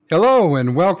Hello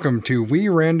and welcome to We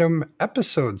Random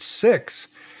episode 6.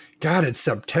 God, it's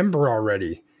September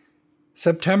already.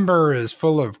 September is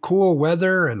full of cool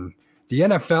weather and the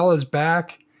NFL is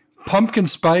back. Pumpkin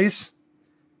spice.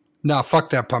 Nah, fuck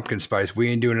that pumpkin spice. We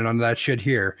ain't doing none of that shit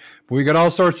here. But we got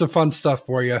all sorts of fun stuff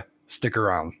for you. Stick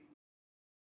around.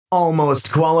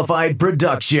 Almost Qualified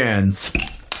Productions.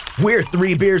 We're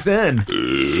 3 beers in.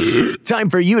 Time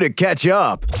for you to catch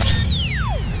up.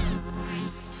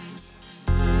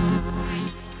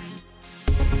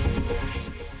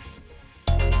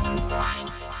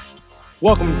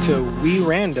 Welcome to We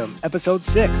Random, episode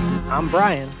 6. I'm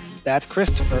Brian. That's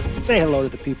Christopher. Say hello to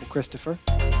the people, Christopher.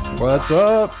 What's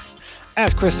up?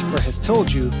 As Christopher has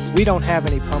told you, we don't have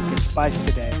any pumpkin spice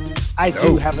today. I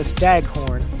do have a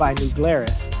Staghorn by New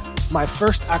Glarus, my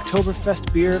first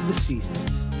Oktoberfest beer of the season.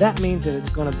 That means that it's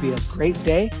going to be a great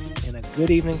day and a good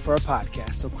evening for a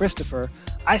podcast. So, Christopher,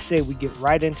 I say we get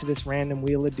right into this random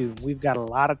Wheel of Doom. We've got a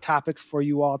lot of topics for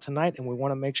you all tonight, and we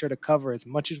want to make sure to cover as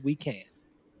much as we can.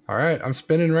 All right, I'm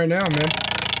spinning right now, man.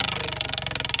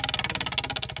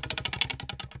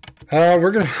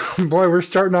 We're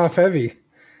starting off heavy.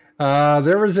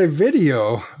 There was a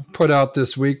video put out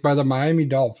this week by the Miami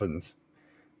Dolphins.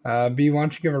 B, why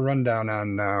don't you give a rundown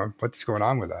on what's going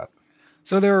on with that?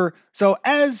 So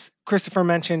as Christopher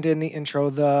mentioned in the intro,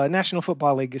 the National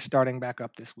Football League is starting back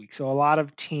up this week. So a lot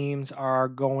of teams are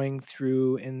going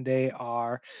through and they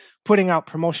are putting out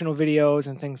promotional videos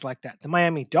and things like that. The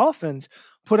Miami Dolphins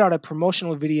put out a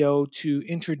promotional video to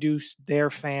introduce their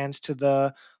fans to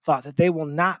the thought that they will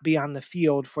not be on the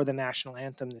field for the national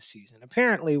anthem this season.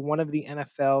 Apparently, one of the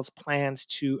NFL's plans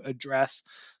to address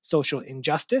social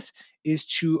injustice is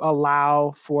to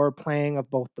allow for playing of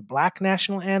both the Black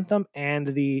national anthem and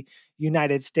the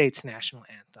United States national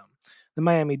anthem. The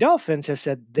Miami Dolphins have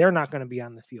said they're not going to be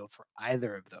on the field for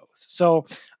either of those. So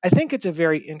I think it's a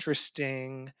very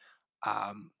interesting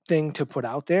thing to put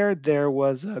out there. There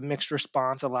was a mixed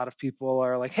response. A lot of people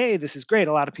are like, hey, this is great.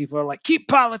 A lot of people are like, keep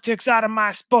politics out of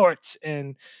my sports.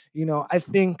 And, I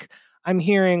think I'm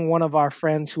hearing one of our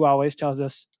friends who always tells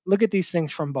us, look at these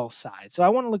things from both sides. So I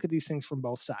want to look at these things from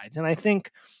both sides. And I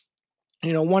think,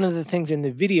 one of the things in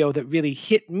the video that really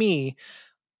hit me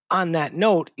on that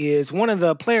note is one of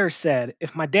the players said,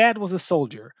 if my dad was a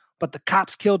soldier, but the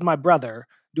cops killed my brother,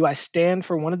 do I stand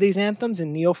for one of these anthems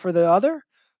and kneel for the other?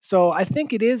 So I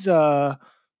think it is a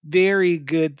very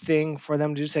good thing for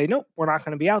them to just say, nope, we're not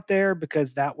going to be out there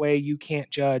because that way you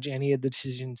can't judge any of the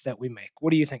decisions that we make.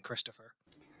 What do you think, Christopher?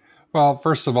 Well,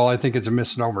 first of all, I think it's a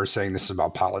misnomer saying this is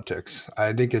about politics.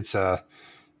 I think it's a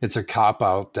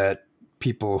cop-out that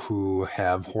people who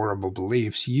have horrible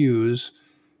beliefs use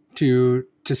to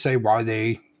say why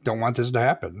they don't want this to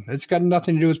happen. It's got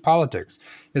nothing to do with politics.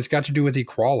 It's got to do with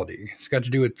equality. It's got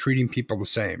to do with treating people the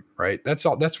same, right? That's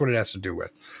all. That's what it has to do with.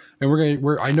 And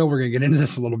I know we're gonna get into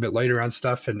this a little bit later on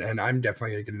stuff, and I'm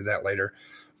definitely gonna get into that later.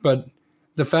 But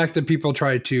the fact that people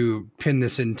try to pin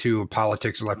this into a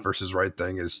politics left versus right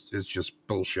thing is just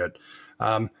bullshit.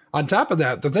 On top of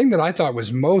that, the thing that I thought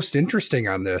was most interesting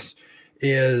on this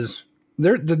is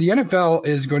the NFL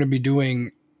is going to be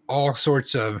doing all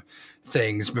sorts of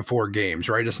things before games,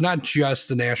 right? It's not just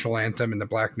the national anthem and the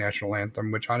Black national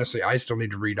anthem, which honestly I still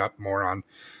need to read up more on.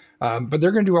 But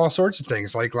they're going to do all sorts of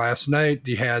things. Like last night,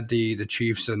 you had the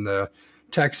Chiefs and the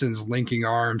Texans linking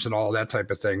arms and all that type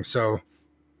of thing. So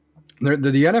the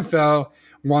NFL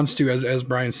wants to, as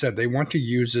Brian said, they want to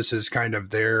use this as kind of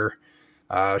their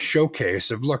showcase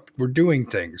of, look, we're doing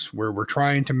things. We're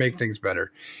trying to make things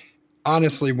better.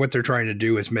 Honestly, what they're trying to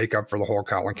do is make up for the whole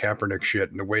Colin Kaepernick shit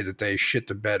and the way that they shit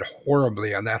the bed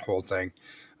horribly on that whole thing.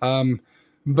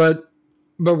 But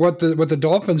what the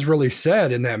Dolphins really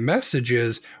said in that message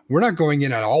is, we're not going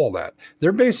in at all of that.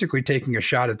 They're basically taking a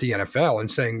shot at the NFL and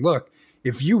saying, look,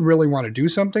 if you really want to do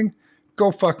something,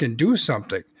 go fucking do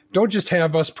something. Don't just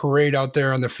have us parade out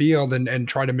there on the field and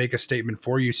try to make a statement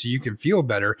for you so you can feel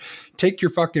better. Take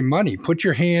your fucking money. Put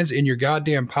your hands in your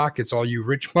goddamn pockets, all you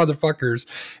rich motherfuckers,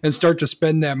 and start to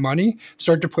spend that money.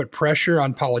 Start to put pressure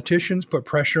on politicians, put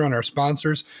pressure on our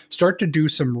sponsors. Start to do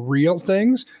some real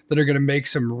things that are going to make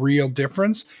some real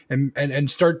difference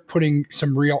and start putting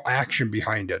some real action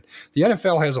behind it. The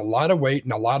NFL has a lot of weight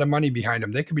and a lot of money behind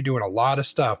them. They could be doing a lot of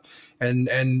stuff.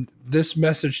 And this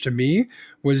message to me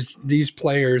was these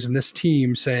players and this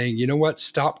team saying, you know what,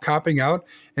 stop copping out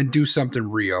and do something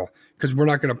real, because we're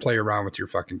not going to play around with your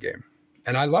fucking game.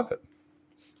 And I love it.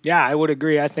 Yeah, I would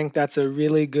agree. I think that's a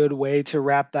really good way to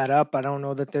wrap that up. I don't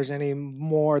know that there's any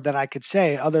more that I could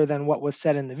say other than what was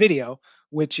said in the video,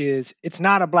 which is it's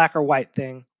not a black or white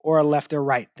thing or a left or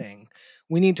right thing.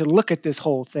 We need to look at this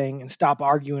whole thing and stop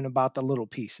arguing about the little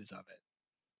pieces of it.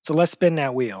 So let's spin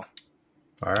that wheel.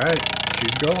 All right,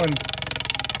 she's going.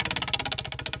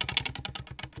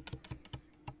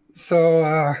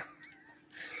 So,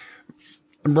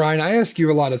 Brian, I ask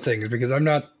you a lot of things because I'm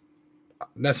not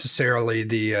necessarily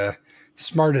the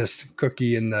smartest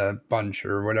cookie in the bunch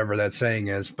or whatever that saying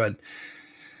is, but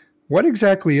what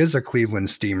exactly is a Cleveland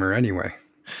steamer anyway?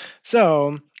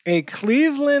 So a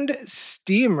Cleveland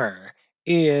steamer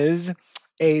is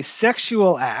a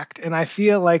sexual act, and I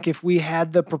feel like if we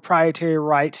had the proprietary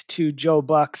rights to Joe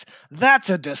Buck's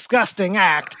 "That's a Disgusting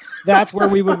Act," that's where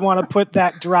we would want to put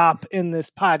that drop in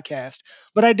this podcast.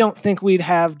 But I don't think we'd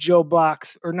have Joe Buck.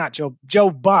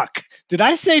 Did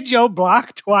I say Joe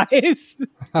Block twice?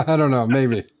 I don't know,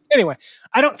 maybe. Anyway,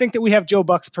 I don't think that we have Joe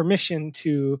Buck's permission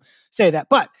to say that.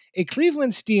 But a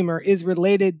Cleveland steamer is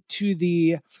related to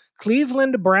the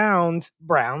Cleveland Browns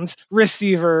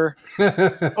receiver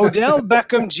Odell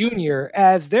Beckham Jr.,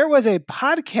 as there was a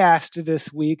podcast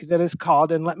this week that is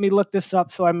called, and let me look this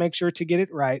up so I make sure to get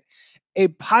it right, a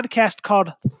podcast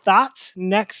called Thoughts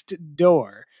Next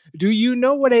Door. Do you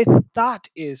know what a thought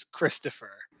is,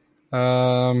 Christopher?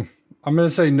 I'm going to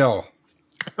say no.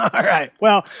 All right.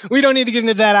 Well, we don't need to get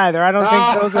into that either. I don't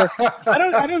think those are.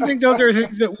 I don't think those are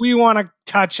things that we want to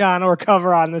touch on or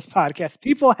cover on this podcast.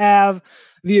 People have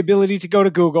the ability to go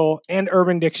to Google and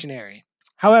Urban Dictionary.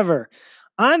 However,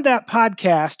 on that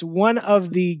podcast, one of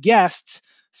the guests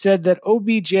said that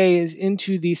OBJ is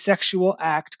into the sexual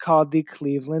act called the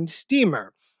Cleveland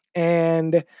Steamer,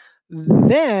 and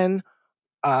then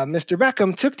Mr.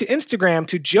 Beckham took to Instagram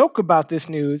to joke about this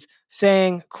news,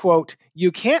 saying, quote,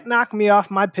 "You can't knock me off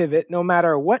my pivot no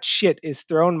matter what shit is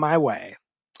thrown my way."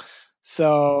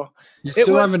 So You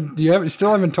still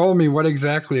haven't told me what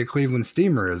exactly a Cleveland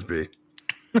steamer is, B.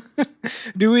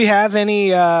 do we have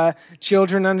any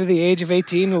children under the age of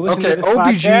 18 who listen to this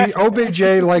podcast?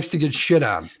 OBJ likes to get shit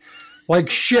on. Like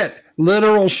shit.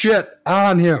 Literal shit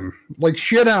on him. Like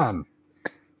shit on.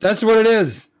 That's what it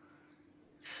is.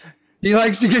 He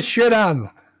likes to get shit on.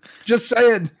 Just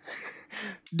saying.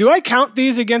 Do I count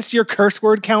these against your curse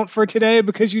word count for today?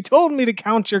 Because you told me to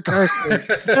count your curses,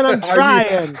 and I'm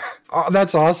trying. Oh,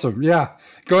 that's awesome. Yeah.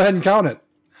 Go ahead and count it.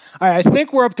 All right, I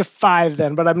think we're up to 5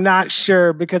 then, but I'm not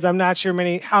sure because I'm not sure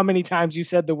how many times you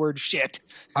said the word shit.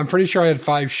 I'm pretty sure I had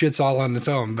 5 shits all on its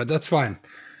own, but that's fine.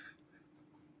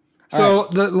 So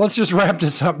let's just wrap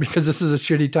this up because this is a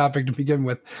shitty topic to begin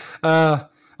with.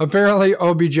 Apparently,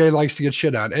 OBJ likes to get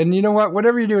shit on. And you know what?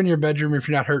 Whatever you do in your bedroom, if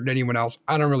you're not hurting anyone else,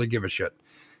 I don't really give a shit.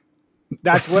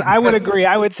 That's what I would agree.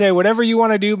 I would say whatever you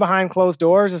want to do behind closed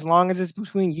doors, as long as it's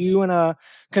between you and a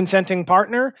consenting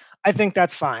partner, I think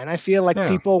that's fine. I feel like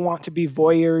people want to be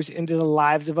voyeurs into the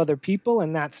lives of other people,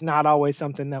 and that's not always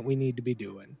something that we need to be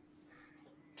doing.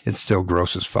 It's still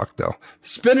gross as fuck, though.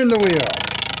 Spinning the wheel.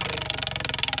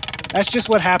 That's just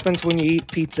what happens when you eat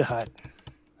Pizza Hut.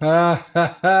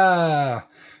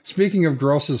 Speaking of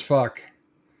gross as fuck,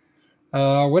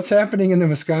 what's happening in the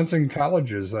Wisconsin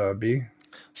colleges, B?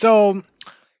 So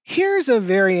here's a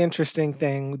very interesting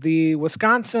thing. The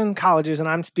Wisconsin colleges, and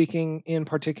I'm speaking in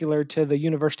particular to the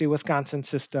University of Wisconsin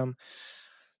system.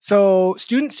 So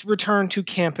students return to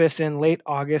campus in late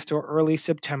August or early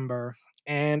September.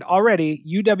 And already,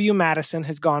 UW-Madison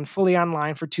has gone fully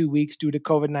online for 2 weeks due to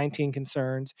COVID-19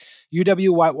 concerns.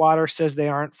 UW-Whitewater says they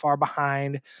aren't far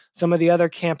behind. Some of the other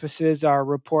campuses are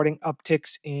reporting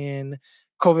upticks in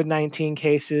COVID-19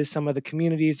 cases. Some of the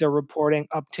communities are reporting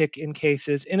uptick in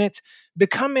cases. And it's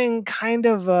becoming kind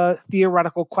of a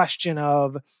theoretical question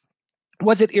of,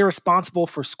 was it irresponsible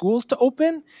for schools to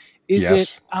open? Is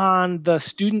it on the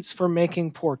students for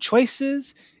making poor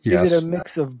choices? Yes. Is it a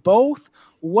mix of both?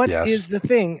 What is the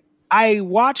thing? I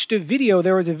watched a video.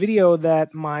 There was a video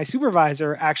that my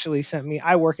supervisor actually sent me.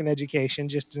 I work in education,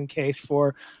 just in case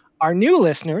for our new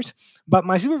listeners. But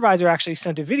my supervisor actually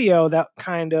sent a video that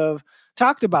kind of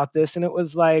talked about this. And it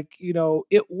was like,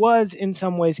 it was in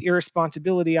some ways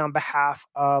irresponsibility on behalf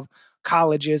of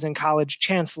colleges and college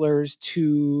chancellors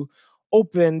to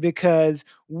open, because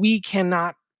we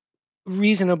cannot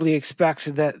reasonably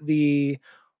expect that the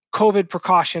COVID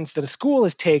precautions that a school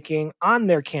is taking on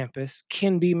their campus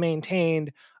can be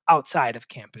maintained outside of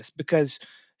campus, because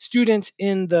students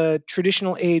in the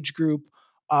traditional age group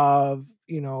of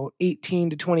 18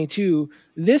 to 22,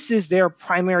 this is their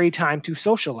primary time to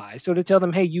socialize. So to tell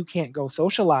them, hey, you can't go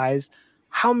socialize,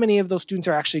 how many of those students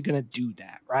are actually going to do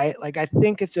that, right? Like, I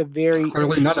think it's a very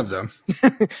clearly none of them.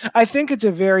 I think it's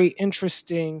a very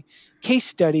interesting case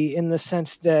study in the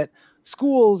sense that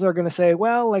schools are going to say,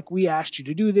 well, like, we asked you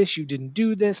to do this, you didn't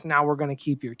do this, now we're going to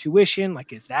keep your tuition.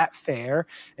 Like, is that fair?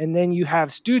 And then you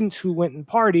have students who went and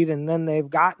partied and then they've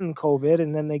gotten COVID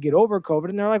and then they get over COVID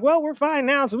and they're like, well, we're fine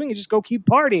now, so we can just go keep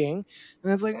partying.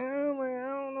 And it's like, oh, like,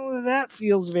 I don't know that that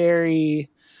feels very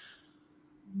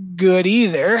good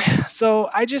either. So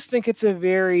I just think it's a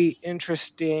very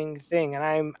interesting thing,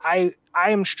 and I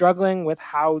am struggling with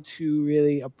how to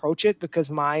really approach it, because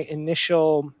my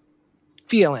initial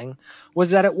feeling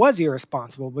was that it was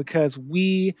irresponsible, because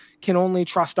we can only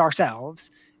trust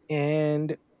ourselves,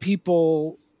 and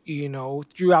people,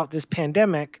 throughout this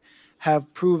pandemic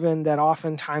have proven that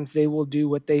oftentimes they will do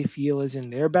what they feel is in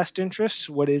their best interests,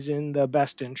 what is in the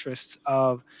best interests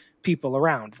of people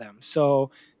around them.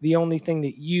 So the only thing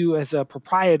that you as a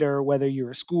proprietor, whether you're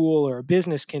a school or a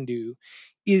business, can do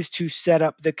is to set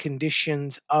up the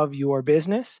conditions of your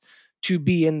business to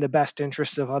be in the best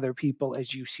interests of other people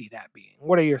as you see that being.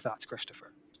 What are your thoughts,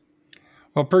 Christopher?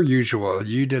 Well, per usual,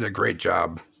 you did a great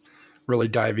job really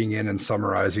diving in and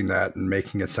summarizing that and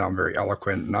making it sound very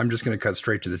eloquent. And I'm just going to cut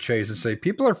straight to the chase and say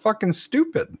people are fucking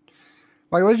stupid.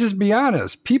 Like, let's just be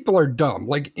honest. People are dumb.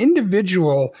 Like,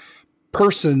 individual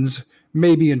persons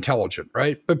may be intelligent,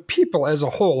 right? But people as a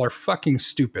whole are fucking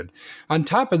stupid. On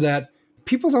top of that,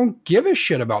 people don't give a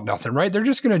shit about nothing, right? They're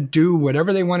just going to do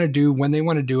whatever they want to do when they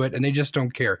want to do it, and they just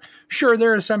don't care. Sure,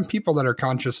 there are some people that are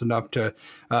conscious enough to,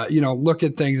 look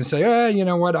at things and say, you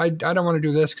know what, I don't want to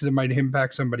do this because it might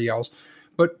impact somebody else.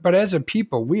 But as a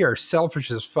people, we are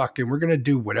selfish as fuck, and we're going to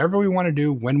do whatever we want to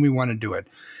do when we want to do it.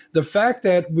 The fact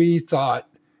that we thought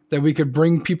that we could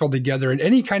bring people together in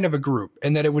any kind of a group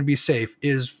and that it would be safe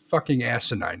is fucking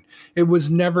asinine. It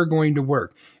was never going to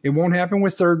work. It won't happen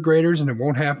with third graders, and it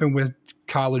won't happen with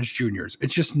college juniors.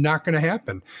 It's just not going to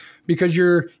happen, because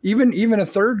you're even a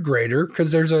third grader,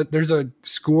 because there's a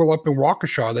school up in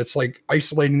Waukesha that's like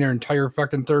isolating their entire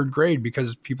fucking third grade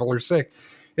because people are sick.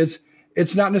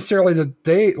 It's not necessarily that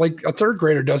they, like, a third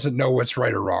grader doesn't know what's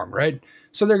right or wrong, right?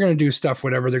 So they're going to do stuff,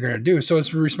 whatever they're going to do. So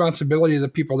it's the responsibility of the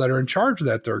people that are in charge of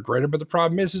that third grader. But the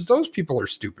problem is those people are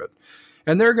stupid,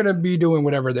 and they're going to be doing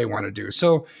whatever they want to do.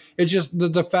 So it's just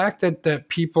the fact that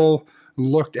people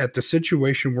looked at the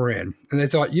situation we're in and they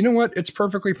thought, you know what, it's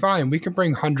perfectly fine. We can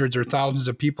bring hundreds or thousands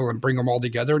of people and bring them all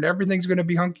together and everything's going to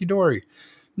be hunky-dory.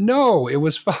 No, it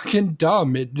was fucking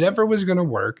dumb. It never was going to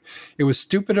work. It was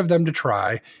stupid of them to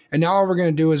try. And now all we're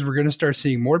going to do is we're going to start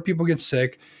seeing more people get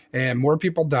sick and more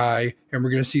people die, and we're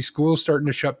going to see schools starting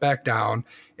to shut back down.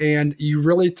 And you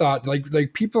really thought, like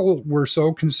people were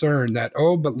so concerned that,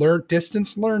 but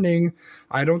distance learning,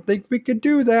 I don't think we could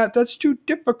do that. That's too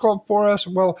difficult for us.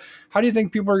 Well, how do you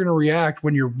think people are going to react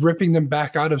when you're ripping them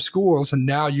back out of schools and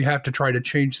now you have to try to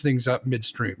change things up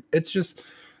midstream? It's just,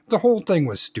 the whole thing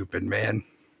was stupid, man.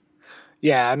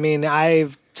 Yeah, I mean,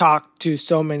 I've talked to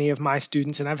so many of my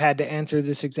students and I've had to answer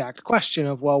this exact question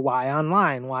of, well, why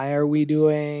online? Why are we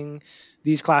doing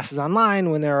these classes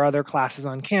online when there are other classes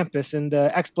on campus? And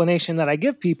the explanation that I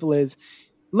give people is,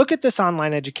 look at this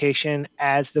online education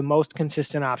as the most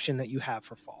consistent option that you have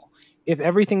for fall. If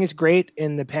everything is great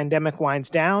and the pandemic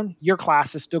winds down, your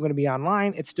class is still going to be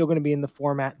online. It's still going to be in the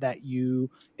format that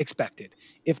you expected.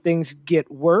 If things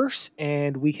get worse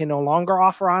and we can no longer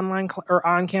offer online or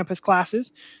on-campus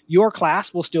classes, your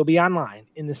class will still be online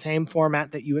in the same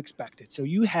format that you expected. So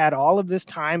you had all of this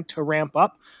time to ramp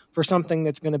up for something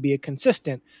that's going to be a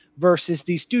consistent, versus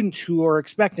these students who are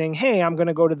expecting, hey, I'm going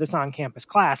to go to this on-campus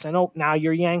class, and now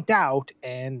you're yanked out,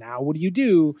 and now what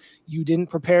do? You didn't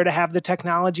prepare to have the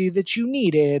technology that you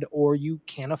needed, or you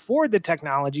can't afford the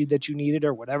technology that you needed,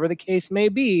 or whatever the case may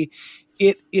be.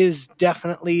 It is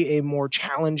definitely a more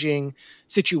challenging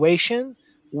situation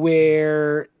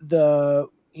where the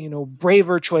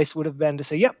braver choice would have been to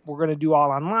say, yep, we're going to do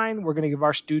all online. We're going to give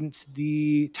our students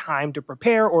the time to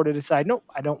prepare, or to decide, nope,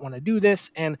 I don't want to do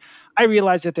this. And I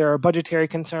realize that there are budgetary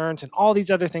concerns and all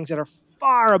these other things that are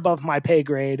far above my pay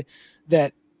grade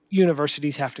that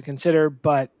universities have to consider.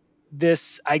 But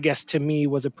this, I guess, to me,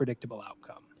 was a predictable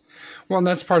outcome. Well, and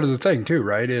that's part of the thing too,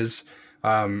 right? Is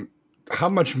how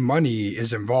much money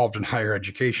is involved in higher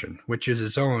education, which is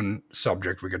its own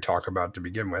subject we could talk about to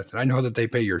begin with. And I know that they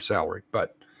pay your salary,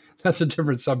 but that's a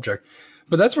different subject.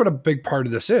 But that's what a big part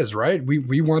of this is, right?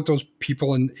 We want those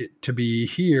people to be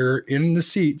here in the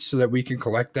seats so that we can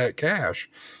collect that cash.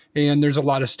 And there's a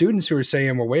lot of students who are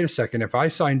saying, well, wait a second, if I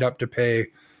signed up to pay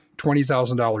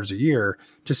 $20,000 a year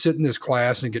to sit in this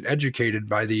class and get educated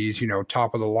by these,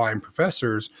 top of the line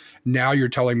professors, now you're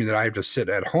telling me that I have to sit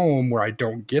at home where I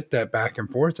don't get that back and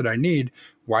forth that I need.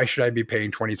 Why should I be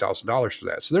paying $20,000 for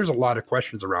that? So there's a lot of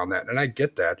questions around that. And I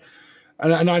get that.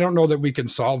 And I don't know that we can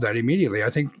solve that immediately.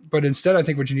 But instead, I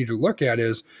think what you need to look at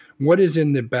is what is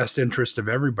in the best interest of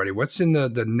everybody. What's in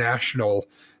the national,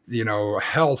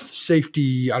 health,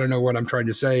 safety. I don't know what I'm trying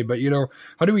to say, but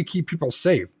how do we keep people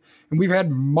safe? And we've had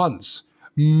months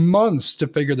to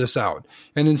figure this out.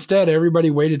 And instead, everybody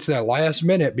waited to that last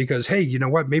minute because, hey, you know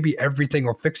what? Maybe everything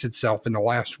will fix itself in the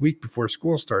last week before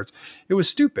school starts. It was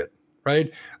stupid,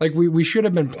 right? Like we should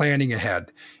have been planning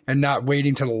ahead and not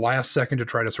waiting till the last second to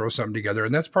try to throw something together.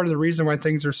 And that's part of the reason why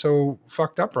things are so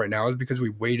fucked up right now is because we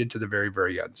waited to the very,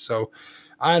 very end. So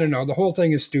I don't know. The whole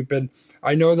thing is stupid.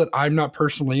 I know that I'm not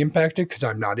personally impacted because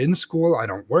I'm not in school. I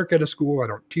don't work at a school. I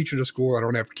don't teach at a school. I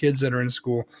don't have kids that are in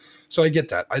school. So I get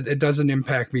that. It doesn't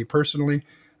impact me personally.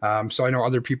 So I know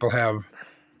other people have,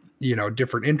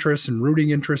 different interests and rooting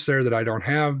interests there that I don't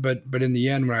have. But in the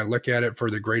end, when I look at it for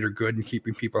the greater good and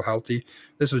keeping people healthy,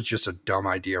 this was just a dumb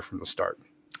idea from the start.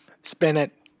 Spin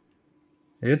it.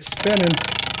 It's spinning.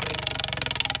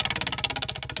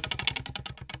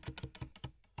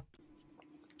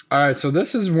 All right. So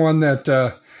this is one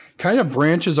that kind of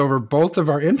branches over both of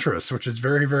our interests, which is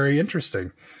very, very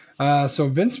interesting. So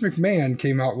Vince McMahon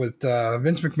came out with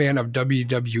Vince McMahon of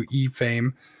WWE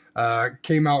fame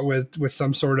came out with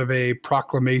some sort of a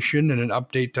proclamation and an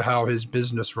update to how his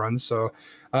business runs. So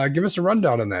give us a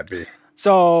rundown on that, B.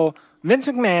 So Vince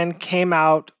McMahon came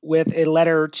out with a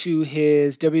letter to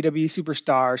his WWE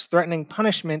superstars threatening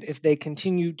punishment if they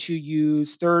continue to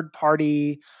use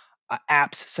third-party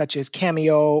apps such as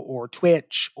Cameo or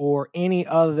Twitch or any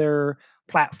other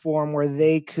platform where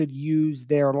they could use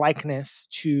their likeness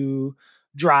to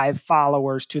drive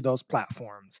followers to those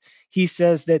platforms. He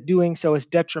says that doing so is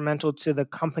detrimental to the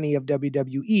company of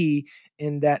WWE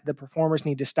in that the performers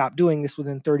need to stop doing this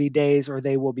within 30 days or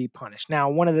they will be punished. Now,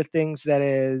 one of the things that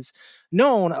is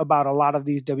known about a lot of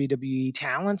these WWE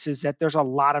talents is that there's a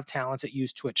lot of talents that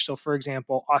use Twitch. So, for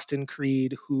example, Austin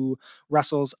Creed, who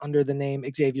wrestles under the name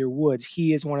Xavier Woods,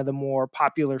 he is one of the more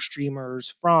popular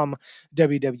streamers from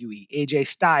WWE. AJ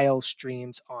Styles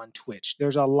streams on Twitch.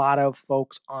 There's a lot of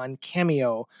folks on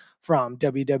Cameo from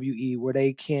WWE where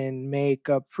they can make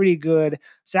a pretty good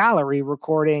salary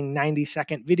recording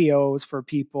 90-second videos for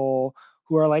people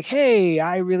who are like, hey,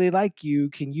 I really like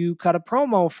you. Can you cut a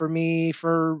promo for me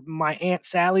for my Aunt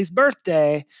Sally's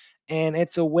birthday? And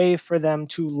it's a way for them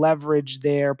to leverage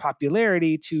their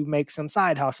popularity to make some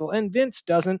side hustle. And Vince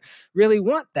doesn't really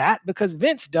want that because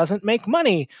Vince doesn't make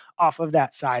money off of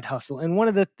that side hustle. And one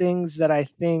of the things that I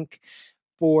think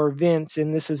for Vince,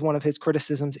 and this is one of his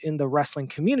criticisms in the wrestling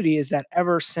community, is that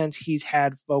ever since he's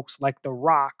had folks like The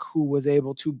Rock, who was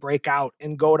able to break out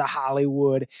and go to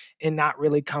Hollywood and not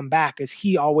really come back, is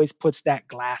he always puts that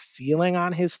glass ceiling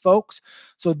on his folks,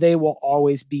 so they will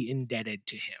always be indebted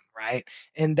to him, right?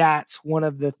 And that's one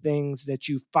of the things that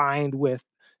you find with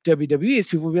WWE is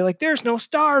people will be like, there's no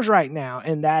stars right now.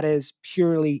 And that is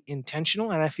purely intentional.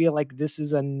 And I feel like this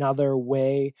is another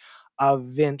way of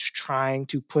Vince trying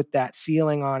to put that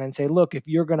ceiling on and say, look, if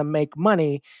you're going to make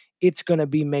money, it's going to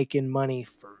be making money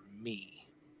for me.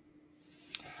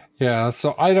 Yeah,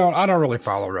 so I don't really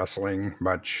follow wrestling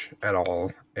much at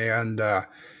all. And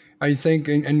I think,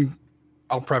 and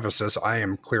I'll preface this, I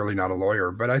am clearly not a lawyer,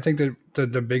 but I think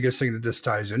that the biggest thing that this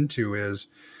ties into is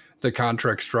the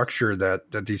contract structure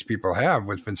that these people have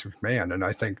with Vince McMahon. And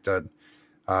I think that,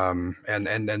 and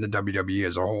the WWE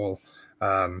as a whole,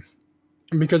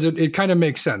 because it kind of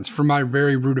makes sense from my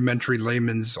very rudimentary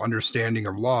layman's understanding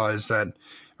of law is that,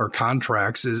 or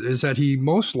contracts is that he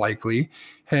most likely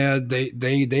had,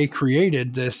 they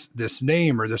created this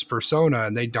name or this persona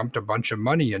and they dumped a bunch of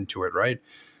money into it. Right.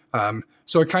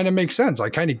 So it kind of makes sense. I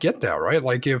kind of get that, right?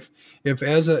 Like if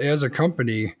as a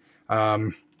company,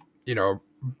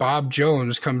 Bob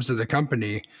Jones comes to the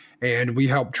company and we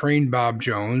help train Bob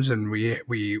Jones and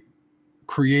we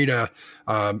create a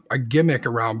gimmick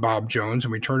around Bob Jones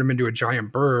and we turn him into a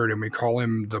giant bird and we call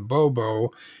him the Bobo,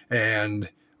 and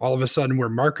all of a sudden we're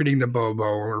marketing the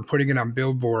Bobo and we're putting it on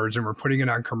billboards and we're putting it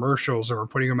on commercials and we're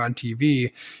putting him on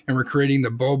TV and we're creating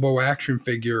the Bobo action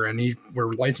figure and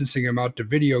we're licensing him out to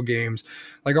video games.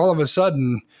 Like all of a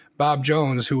sudden Bob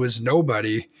Jones, who is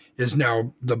nobody, is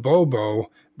now the Bobo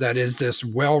that is this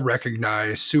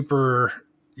well-recognized super,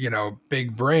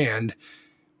 big brand.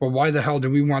 Well, why the hell do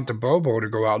we want the Bobo to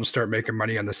go out and start making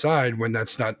money on the side when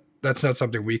that's not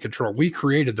something we control? We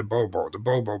created the Bobo. The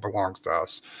Bobo belongs to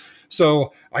us.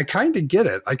 So I kind of get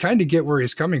it. I kind of get where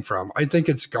he's coming from. I think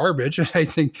it's garbage. And I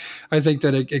think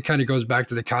that it kind of goes back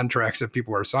to the contracts that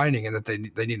people are signing and that they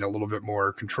need a little bit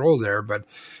more control there. But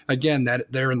again,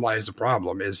 that therein lies the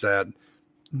problem, is that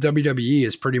WWE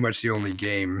is pretty much the only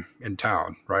game in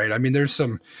town, right? I mean, there's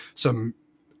some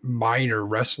minor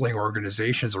wrestling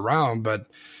organizations around, but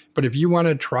if you want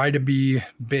to try to be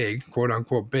big, quote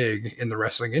unquote big in the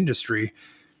wrestling industry,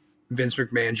 Vince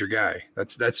McMahon's your guy.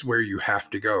 That's where you have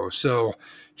to go. So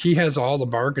he has all the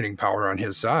bargaining power on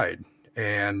his side.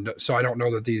 And so I don't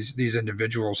know that these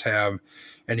individuals have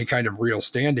any kind of real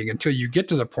standing until you get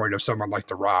to the point of someone like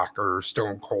The Rock or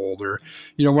Stone Cold or,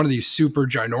 one of these super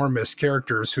ginormous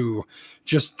characters who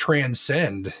just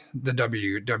transcend the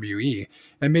WWE.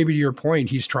 And maybe to your point,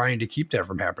 he's trying to keep that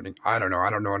from happening. I don't know. I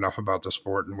don't know enough about the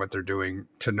sport and what they're doing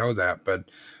to know that. But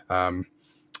I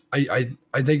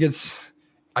think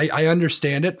I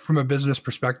understand it from a business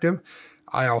perspective.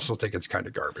 I also think it's kind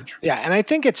of garbage. Yeah, and I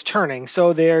think it's turning.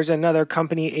 So there's another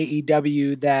company,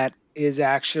 AEW, that is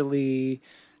actually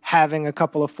having a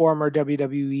couple of former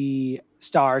WWE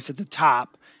stars at the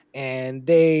top. And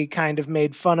they kind of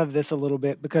made fun of this a little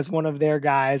bit because one of their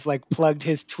guys plugged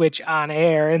his Twitch on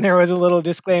air, and there was a little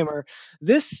disclaimer.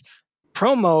 This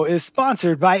promo is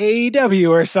sponsored by AEW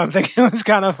or something. It was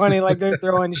kind of funny, they're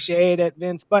throwing shade at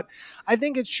Vince. But I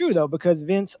think it's true, though, because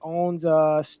Vince owns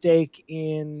a stake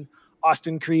in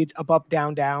Austin Creed's Up,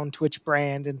 Down, Down Twitch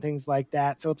brand and things like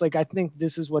that. So it's I think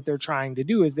this is what they're trying to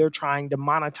do, is they're trying to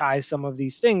monetize some of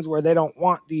these things where they don't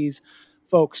want these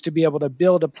folks to be able to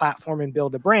build a platform and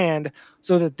build a brand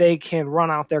so that they can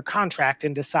run out their contract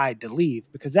and decide to leave,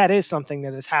 because that is something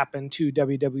that has happened to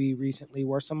WWE recently,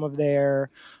 where some of their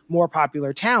more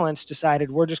popular talents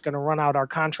decided, we're just going to run out our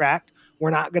contract. We're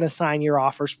not going to sign your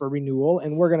offers for renewal,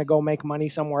 and we're going to go make money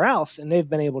somewhere else. And they've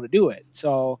been able to do it.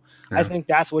 So yeah. I think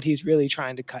that's what he's really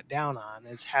trying to cut down on,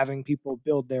 is having people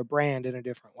build their brand in a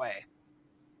different way.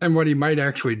 And what he might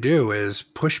actually do is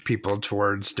push people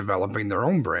towards developing their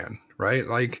own brand, right?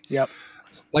 Yep.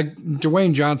 Like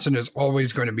Dwayne Johnson is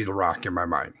always going to be The Rock in my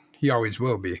mind. He always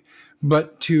will be.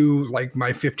 But to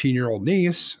my 15-year-old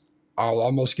niece, I'll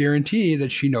almost guarantee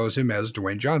that she knows him as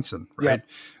Dwayne Johnson, right?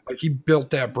 Yep. He built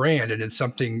that brand, and it's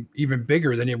something even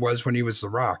bigger than it was when he was The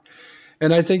Rock.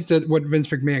 And I think that what Vince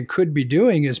McMahon could be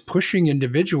doing is pushing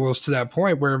individuals to that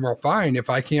point where, well, fine,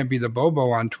 if I can't be the Bobo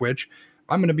on Twitch,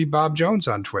 I'm going to be Bob Jones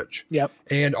on Twitch. Yep.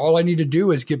 And all I need to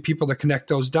do is get people to connect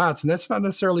those dots. And that's not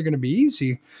necessarily going to be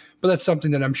easy, but that's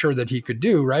something that I'm sure that he could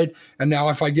do, right? And now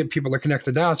if I get people to connect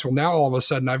the dots, well, now all of a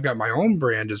sudden I've got my own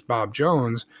brand as Bob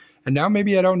Jones. And now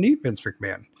maybe I don't need Vince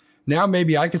McMahon. Now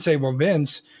maybe I could say, well,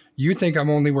 Vince, you think I'm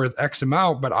only worth X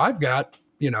amount, but I've got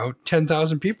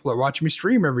 10,000 people that watch me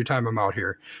stream every time I'm out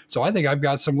here. So I think I've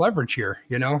got some leverage here,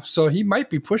 So he might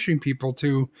be pushing people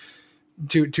to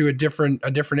a different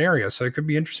area. So it could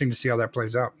be interesting to see how that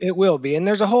plays out. It will be. And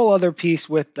there's a whole other piece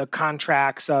with the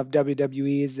contracts of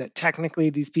WWE, is that technically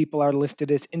these people are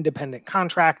listed as independent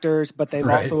contractors, but they've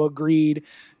also agreed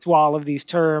to all of these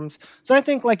terms. So I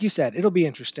think, like you said, it'll be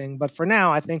interesting. But for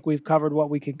now, I think we've covered what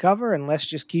we can cover, and let's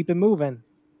just keep it moving.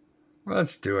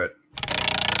 Let's do it.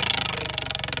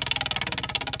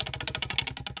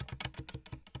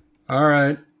 All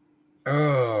right.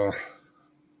 Oh,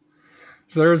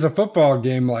 so there was a football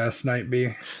game last night,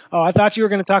 B. Oh, I thought you were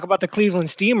going to talk about the Cleveland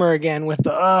Steamer again with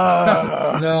the.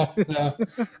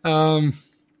 No.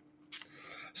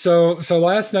 So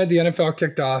last night the NFL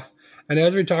kicked off, and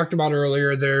as we talked about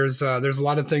earlier, there's a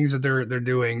lot of things that they're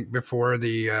doing before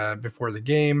the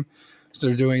game. So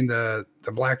they're doing the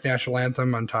Black National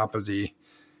Anthem on top of the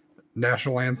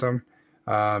National Anthem.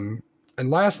 And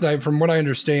last night, from what I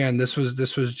understand, this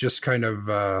was just kind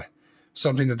of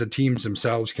something that the teams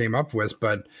themselves came up with.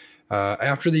 But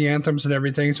after the anthems and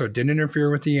everything, so it didn't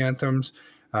interfere with the anthems,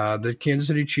 the Kansas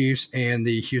City Chiefs and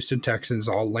the Houston Texans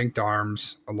all linked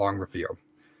arms along the field.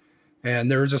 And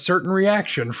there was a certain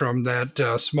reaction from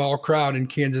that small crowd in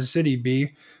Kansas City,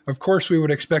 B. Of course, we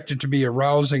would expect it to be a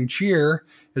rousing cheer.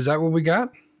 Is that what we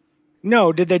got?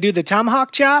 No. Did they do the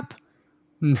tomahawk chop?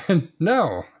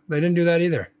 No, they didn't do that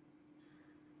either.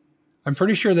 I'm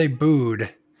pretty sure they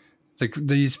booed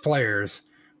these players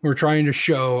who were trying to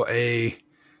show a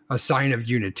sign of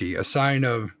unity, a sign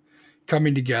of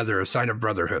coming together, a sign of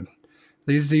brotherhood.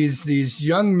 These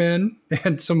young men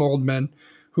and some old men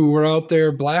who were out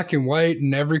there, black and white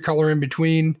and every color in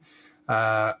between,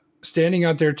 standing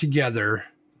out there together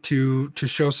to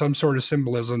show some sort of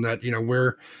symbolism that,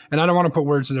 we're, and I don't want to put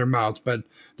words in their mouths, but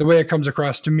the way it comes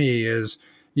across to me is,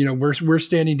 we're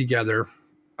standing together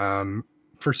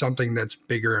for something that's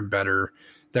bigger and better,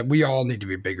 that we all need to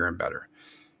be bigger and better.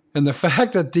 And the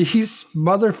fact that these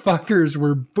motherfuckers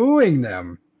were booing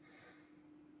them.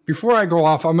 Before I go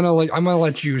off, I'm gonna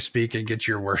let you speak and get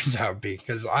your words out,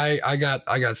 because I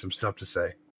got some stuff to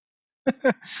say.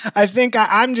 I think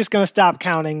I'm just gonna stop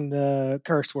counting the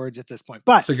curse words at this point.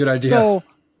 But it's a good idea. So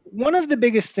one of the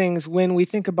biggest things when we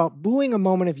think about booing a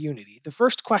moment of unity, the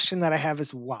first question that I have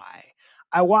is why?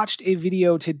 I watched a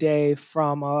video today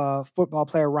from a football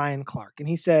player, Ryan Clark, and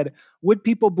he said, would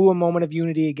people boo a moment of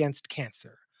unity against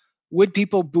cancer? Would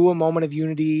people boo a moment of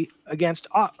unity against,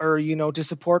 to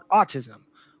support autism?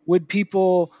 Would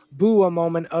people boo a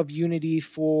moment of unity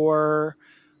for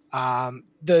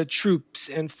the troops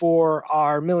and for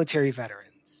our military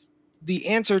veterans? The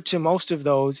answer to most of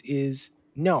those is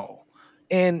no.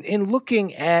 And in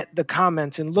looking at the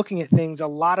comments and looking at things, a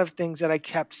lot of things that I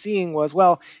kept seeing was,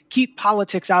 well, keep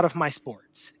politics out of my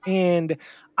sports. And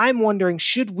I'm wondering,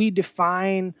 should we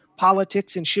define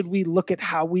politics and should we look at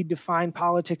how we define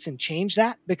politics and change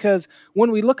that? Because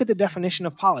when we look at the definition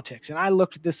of politics, and I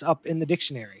looked this up in the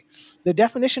dictionary, the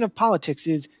definition of politics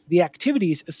is the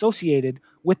activities associated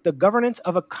with the governance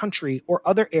of a country or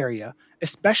other area,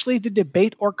 especially the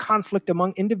debate or conflict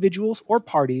among individuals or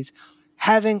parties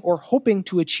having or hoping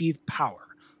to achieve power.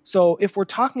 So if we're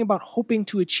talking about hoping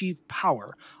to achieve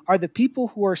power, are the people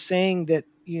who are saying that,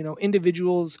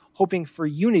 individuals hoping for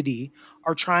unity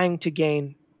are trying to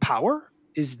gain power?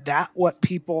 Is that what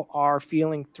people are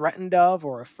feeling threatened of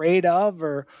or afraid of?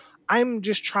 Or I'm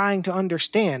just trying to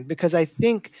understand, because I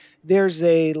think there's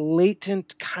a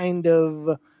latent kind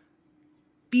of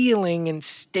feeling and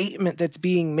statement that's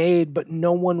being made, but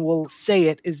no one will say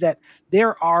it, is that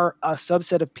there are a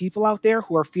subset of people out there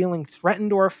who are feeling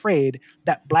threatened or afraid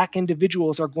that Black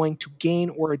individuals are going to gain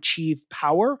or achieve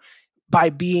power by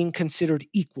being considered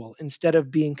equal instead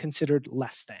of being considered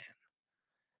less than.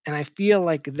 And I feel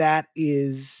like that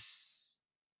is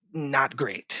not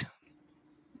great.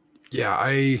 Yeah,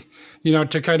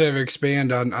 to kind of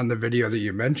expand on the video that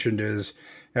you mentioned, is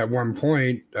at one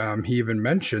point he even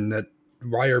mentioned that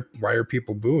why are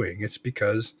people booing? It's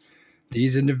because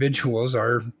these individuals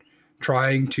are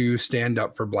trying to stand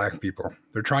up for Black people.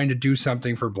 They're trying to do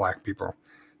something for Black people.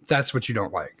 That's what you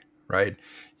don't like, right?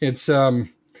 It's to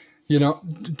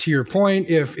your point,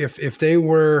 if they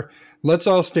were, let's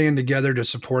all stand together to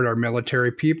support our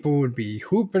military, people would be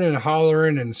hooping and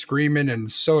hollering and screaming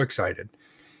and so excited.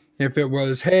 If it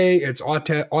was, hey, it's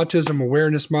Autism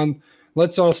Awareness Month,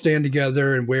 let's all stand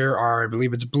together and wear I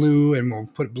believe it's blue, and we'll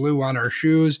put blue on our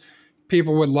shoes,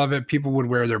 people would love it. People would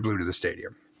wear their blue to the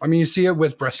stadium. I mean, you see it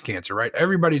with breast cancer, right?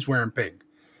 Everybody's wearing pink.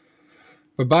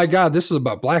 But by God, this is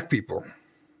about Black people.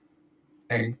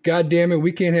 And God damn it,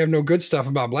 we can't have no good stuff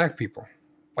about Black people.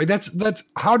 Like that's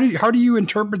how do you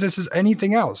interpret this as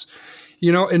anything else?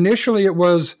 Initially it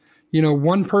was,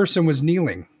 one person was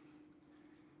kneeling.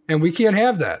 And we can't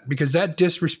have that because that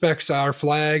disrespects our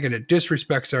flag and it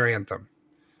disrespects our anthem.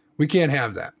 We can't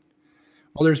have that.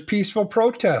 Well, there's peaceful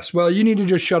protests. Well, you need to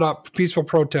just shut up. Peaceful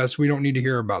protests, we don't need to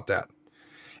hear about that.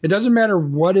 It doesn't matter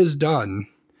what is done.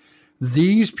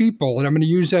 These people, and I'm going to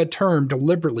use that term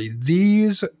deliberately,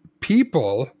 these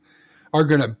people are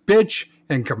going to bitch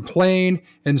and complain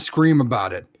and scream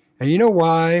about it. And you know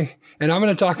why? And I'm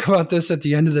going to talk about this at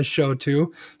the end of the show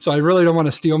too. So I really don't want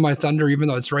to steal my thunder, even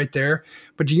though it's right there.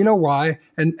 But do you know why?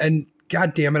 And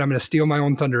God damn it, I'm going to steal my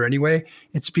own thunder anyway.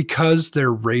 It's because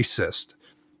they're racist.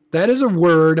 That is a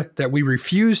word that we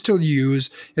refuse to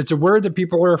use. It's a word that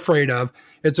people are afraid of.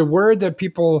 It's a word that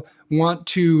people want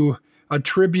to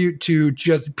attribute to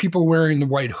just people wearing the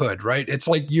white hood, right? It's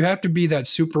like you have to be that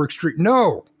super extreme.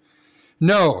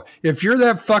 No, if you're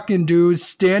that fucking dude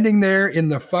standing there in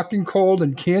the fucking cold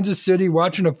in Kansas City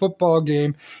watching a football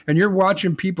game and you're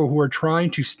watching people who are trying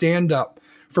to stand up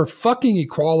for fucking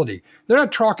equality. They're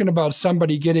not talking about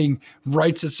somebody getting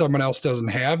rights that someone else doesn't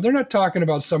have. They're not talking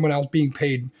about someone else being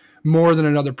paid more than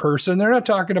another person. They're not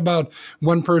talking about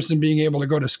one person being able to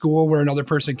go to school where another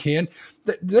person can.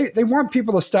 They want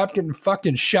people to stop getting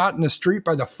fucking shot in the street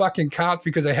by the fucking cops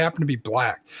because they happen to be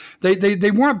Black.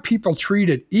 They want people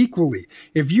treated equally.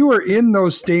 If you are in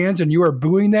those stands and you are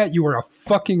booing that, you are a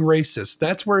fucking racist.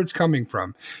 That's where it's coming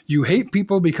from. You hate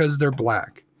people because they're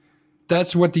Black.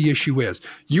 That's what the issue is.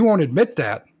 You won't admit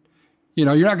that. You're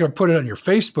not going to put it on your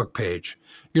Facebook page.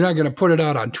 You're not going to put it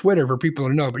out on Twitter for people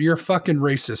to know, but you're fucking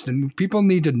racist. And people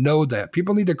need to know that.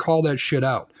 People need to call that shit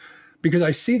out. Because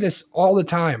I see this all the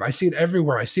time. I see it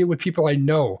everywhere. I see it with people I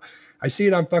know. I see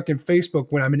it on fucking Facebook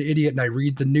when I'm an idiot and I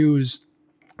read the news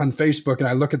on Facebook and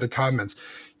I look at the comments.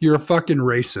 You're a fucking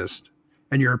racist.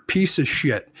 And you're a piece of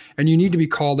shit. And you need to be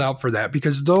called out for that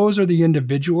because those are the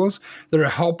individuals that are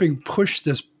helping push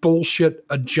this bullshit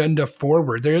agenda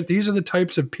forward. These are the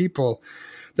types of people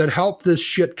that help this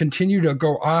shit continue to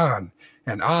go on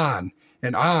and on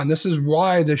and on. This is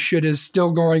why this shit is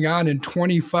still going on in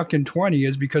 2020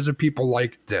 is because of people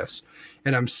like this.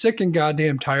 And I'm sick and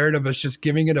goddamn tired of us just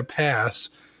giving it a pass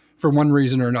for one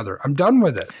reason or another. I'm done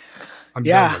with it. I'm done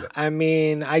Yeah, with it. I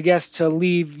mean, I guess to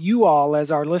leave you all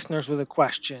as our listeners with a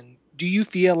question, do you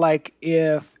feel like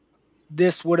if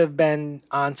this would have been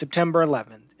on September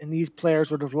 11th and these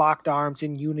players would have locked arms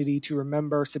in unity to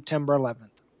remember September 11th,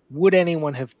 would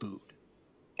anyone have booed?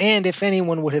 And if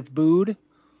anyone would have booed,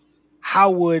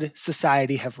 how would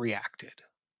society have reacted?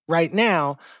 Right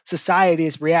now, society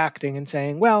is reacting and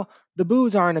saying, well, the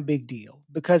boos aren't a big deal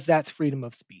because that's freedom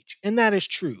of speech. And that is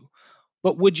true.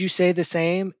 But would you say the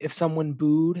same if someone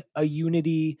booed a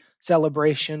unity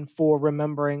celebration for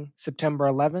remembering September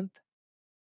 11th?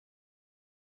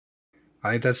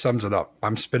 I think that sums it up.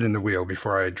 I'm spinning the wheel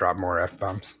before I drop more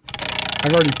F-bombs.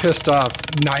 I've already pissed off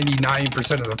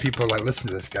 99% of the people that listen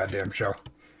to this goddamn show.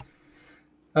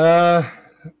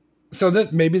 So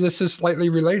that maybe this is slightly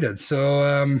related.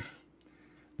 So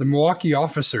the Milwaukee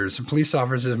officers, the police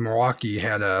officers in Milwaukee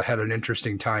had an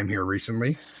interesting time here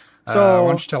recently. Why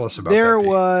don't you tell us about that? There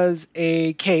was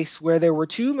a case where there were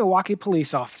two Milwaukee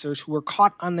police officers who were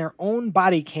caught on their own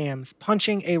body cams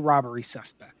punching a robbery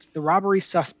suspect. The robbery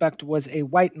suspect was a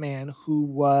white man who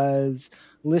was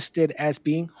listed as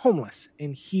being homeless,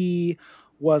 and he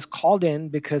was called in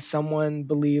because someone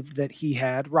believed that he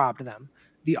had robbed them.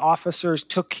 The officers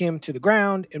took him to the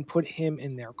ground and put him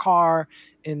in their car,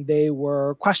 and they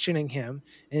were questioning him,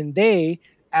 and they,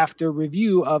 after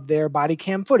review of their body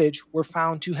cam footage, were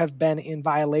found to have been in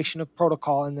violation of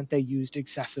protocol and that they used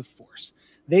excessive force.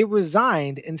 They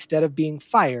resigned instead of being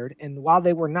fired, and while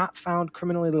they were not found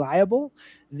criminally liable,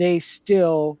 they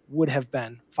still would have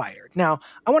been fired. Now,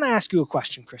 I want to ask you a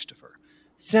question, Christopher.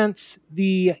 Since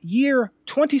the year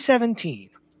 2017,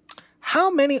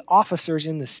 how many officers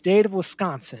in the state of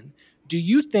Wisconsin do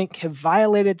you think have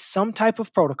violated some type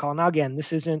of protocol? Now, again,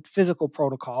 this isn't physical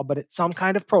protocol, but it's some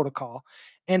kind of protocol,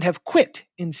 and have quit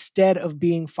instead of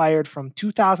being fired from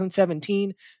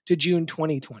 2017 to June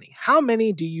 2020? How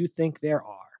many do you think there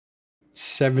are?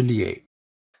 78.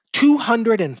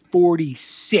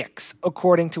 246,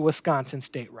 according to Wisconsin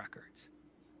state records.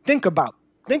 Think about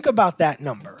that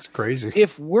number. It's crazy.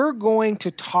 If we're going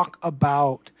to talk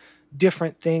about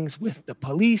different things with the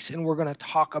police, and we're going to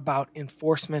talk about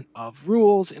enforcement of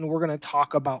rules, and we're going to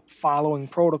talk about following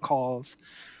protocols,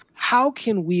 how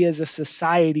can we as a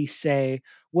society say,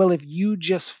 well, if you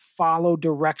just follow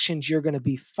directions, you're going to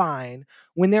be fine,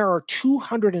 when there are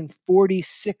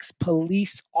 246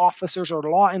 police officers or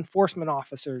law enforcement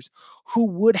officers who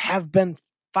would have been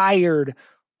fired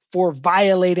for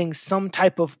violating some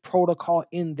type of protocol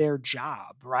in their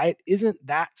job, right? Isn't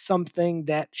that something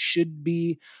that should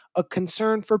be a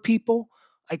concern for people?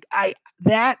 Like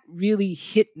that really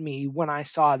hit me when I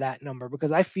saw that number,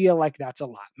 because I feel like that's a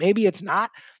lot. Maybe it's not,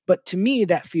 but to me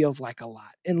that feels like a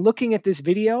lot. And looking at this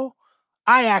video,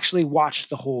 I actually watched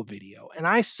the whole video and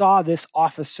I saw this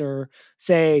officer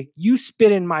say, "You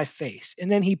spit in my face." And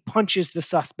then he punches the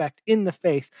suspect in the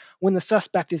face when the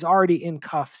suspect is already in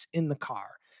cuffs in the car.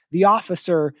 The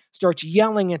officer starts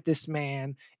yelling at this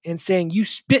man and saying, "You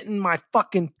spit in my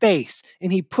fucking face."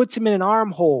 And he puts him in an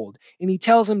arm hold and he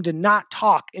tells him to not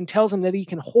talk and tells him that he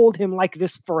can hold him like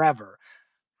this forever.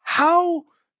 How,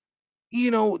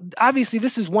 obviously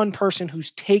this is one person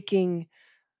who's taking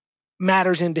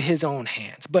matters into his own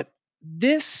hands, but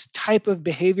this type of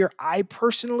behavior, I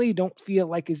personally don't feel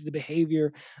like is the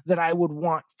behavior that I would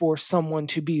want for someone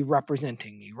to be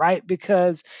representing me, right?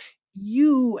 Because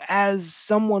you, as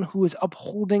someone who is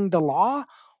upholding the law,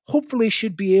 hopefully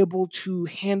should be able to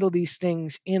handle these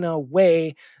things in a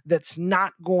way that's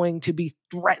not going to be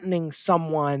threatening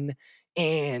someone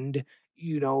and,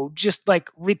 just like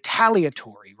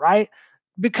retaliatory, right?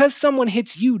 Because someone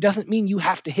hits you doesn't mean you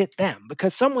have to hit them.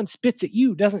 Because someone spits at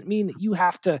you doesn't mean that you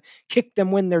have to kick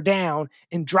them when they're down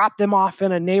and drop them off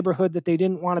in a neighborhood that they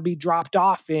didn't want to be dropped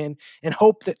off in and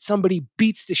hope that somebody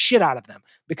beats the shit out of them.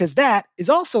 Because that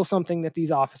is also something that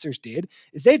these officers did,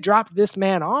 is they dropped this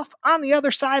man off on the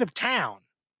other side of town.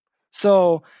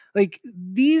 So, like,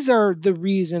 these are the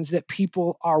reasons that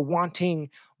people are wanting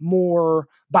more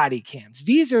body cams.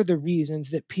 These are the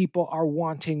reasons that people are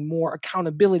wanting more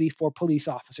accountability for police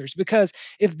officers. Because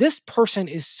if this person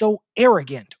is so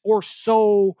arrogant or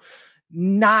so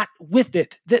not with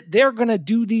it that they're going to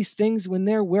do these things when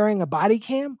they're wearing a body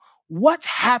cam, what's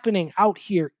happening out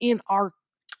here in our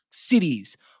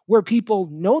cities where people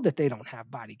know that they don't have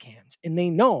body cams and they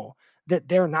know that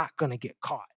they're not going to get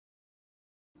caught?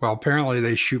 Well, apparently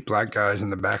they shoot black guys in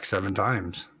the back 7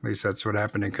 times. At least that's what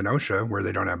happened in Kenosha, where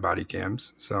they don't have body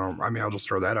cams. So, I mean, I'll just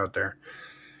throw that out there.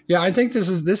 Yeah, I think this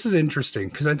is interesting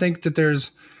because I think that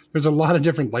there's a lot of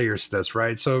different layers to this,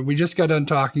 right? So we just got done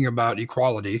talking about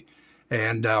equality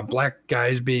and black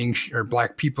guys or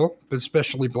black people, but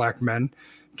especially black men,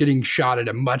 getting shot at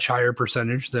a much higher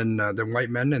percentage than white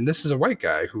men. And this is a white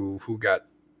guy who got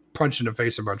punched in the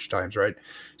face a bunch of times, right?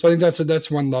 So I think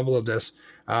that's one level of this.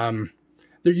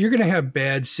 You're going to have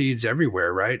bad seeds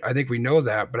everywhere, right? I think we know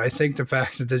that, but I think the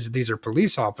fact that these are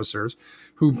police officers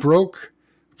who broke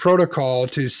protocol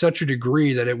to such a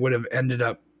degree that it would have ended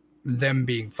up them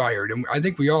being fired. And I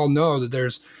think we all know that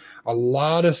there's a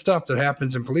lot of stuff that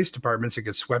happens in police departments that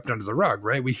gets swept under the rug,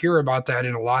 right? We hear about that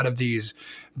in a lot of these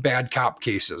bad cop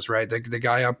cases, right? The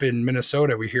guy up in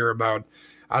Minnesota, we hear about,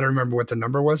 I don't remember what the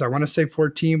number was. I want to say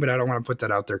 14, but I don't want to put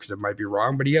that out there because it might be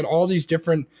wrong. But he had all these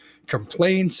different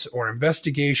complaints or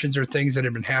investigations or things that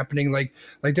have been happening. Like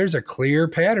there's a clear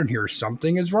pattern here.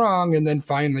 Something is wrong. And then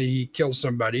finally he kills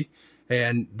somebody.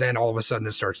 And then all of a sudden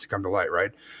it starts to come to light,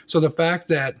 right? So the fact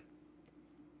that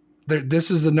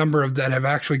this is the number of that have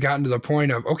actually gotten to the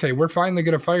point of, okay, we're finally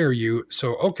going to fire you.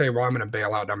 So, okay, well, I'm going to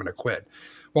bail out and I'm going to quit.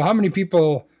 Well, how many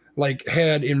people like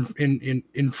had in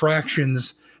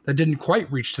infractions that didn't quite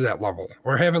reach to that level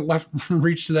or haven't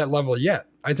reached to that level yet?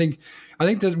 I think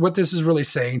that what this is really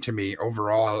saying to me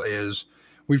overall is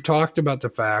we've talked about the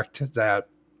fact that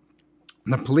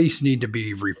the police need to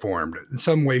be reformed in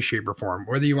some way, shape, or form,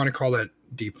 whether you want to call it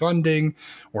defunding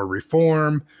or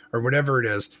reform or whatever it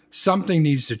is. Something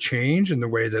needs to change in the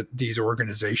way that these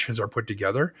organizations are put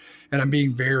together. And I'm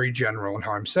being very general in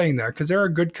how I'm saying that because there are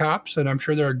good cops and I'm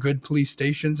sure there are good police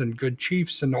stations and good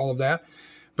chiefs and all of that.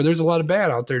 But there's a lot of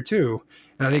bad out there too.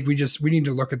 And I think we need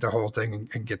to look at the whole thing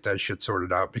and get that shit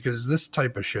sorted out because this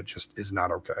type of shit just is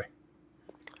not okay.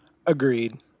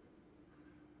 Agreed.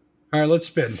 All right, let's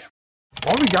spin.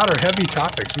 Well, we got our heavy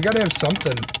topics. We got to have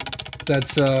something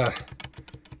that's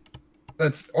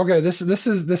okay. This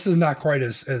is not quite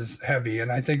as heavy,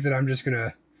 and I think that I'm just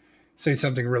gonna say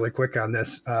something really quick on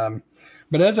this.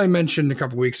 But as I mentioned a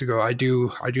couple weeks ago, I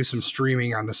do some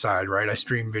streaming on the side, right? I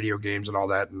stream video games and all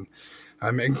that, and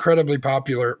I'm incredibly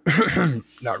popular.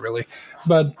 Not really,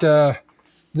 but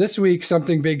this week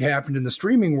something big happened in the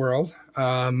streaming world.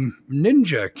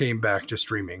 Ninja came back to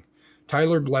streaming.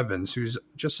 Tyler Blevins, who's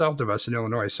just south of us in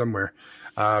Illinois somewhere,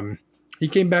 he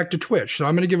came back to Twitch. So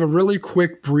I'm going to give a really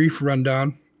quick, brief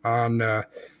rundown on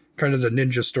kind of the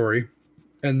Ninja story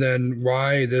and then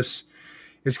why this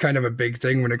is kind of a big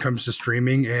thing when it comes to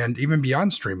streaming and even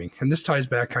beyond streaming. And this ties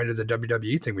back kind of the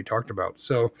WWE thing we talked about.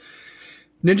 So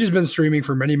Ninja's been streaming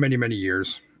for many, many, many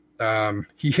years.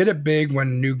 He hit it big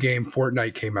when new game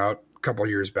Fortnite came out a couple of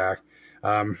years back.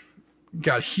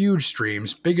 Got huge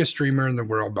streams, biggest streamer in the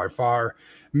world by far,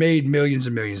 made millions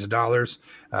and millions of dollars.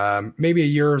 Maybe a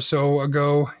year or so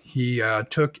ago, he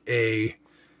took an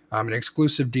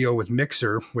exclusive deal with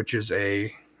Mixer, which is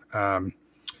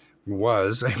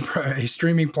was a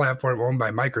streaming platform owned by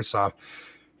Microsoft.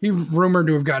 He rumored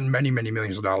to have gotten many, many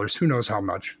millions of dollars. Who knows how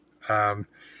much? And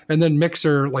then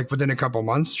Mixer, like within a couple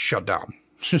months, shut down.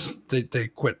 Just they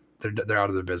quit. They're out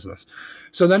of the business.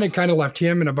 So then it kind of left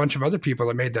him and a bunch of other people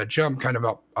that made that jump kind of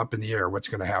up in the air. What's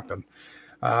going to happen?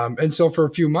 And so for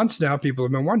a few months now, people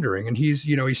have been wondering. And he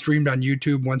streamed on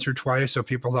YouTube once or twice, so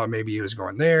people thought maybe he was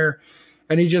going there.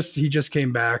 And he just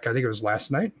came back. I think it was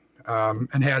last night,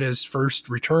 and had his first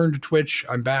return to Twitch.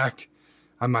 I'm back.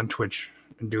 I'm on Twitch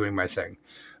and doing my thing.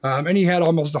 And he had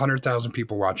almost 100,000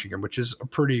 people watching him, which is a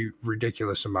pretty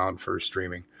ridiculous amount for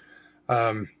streaming.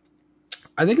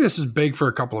 I think this is big for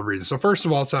a couple of reasons. So first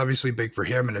of all, it's obviously big for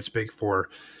him and it's big for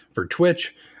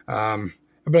Twitch.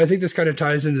 But I think this kind of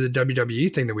ties into the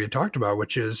WWE thing that we had talked about,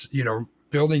 which is,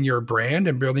 building your brand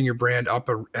and building your brand up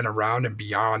and around and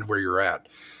beyond where you're at.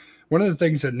 One of the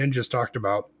things that Ninja's talked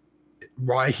about,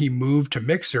 why he moved to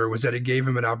Mixer, was that it gave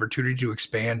him an opportunity to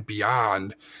expand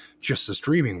beyond just the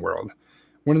streaming world.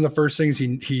 One of the first things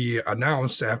he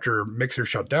announced after Mixer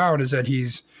shut down is that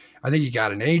I think he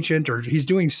got an agent or he's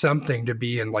doing something to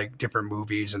be in like different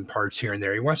movies and parts here and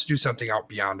there. He wants to do something out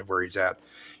beyond of where he's at.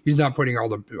 He's not putting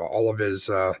all of his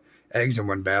eggs in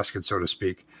one basket, so to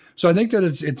speak. So I think that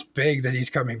it's big that he's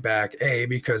coming back, A,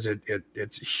 because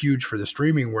it's huge for the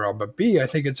streaming world, but B, I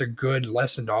think it's a good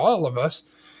lesson to all of us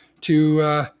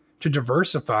to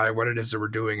diversify what it is that we're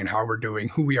doing and how we're doing,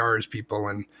 who we are as people.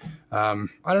 And I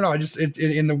don't know,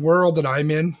 in the world that I'm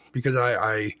in, because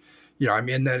I'm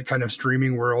in that kind of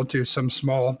streaming world to some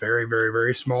small, very, very,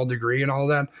 very small degree and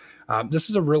all of that. This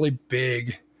is a really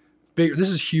big, this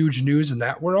is huge news in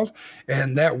that world.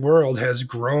 And that world has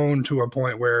grown to a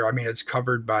point where, it's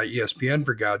covered by ESPN,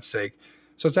 for God's sake.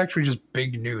 So it's actually just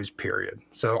big news, period.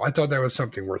 So I thought that was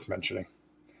something worth mentioning.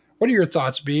 What are your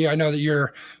thoughts, B? I know that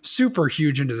you're super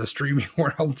huge into the streaming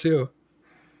world too.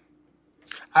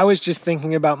 I was just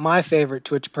thinking about my favorite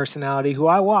Twitch personality who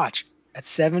I watch at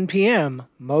 7 p.m.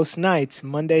 most nights,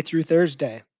 Monday through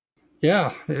Thursday.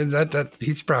 Yeah, that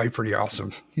he's probably pretty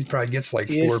awesome. He probably gets like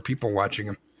He 4 is. people watching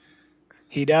him.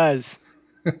 He does.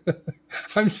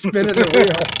 I'm spinning the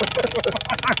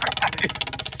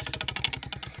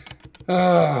wheel.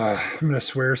 I'm gonna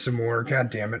swear some more.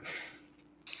 God damn it.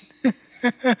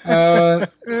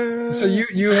 So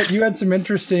you had some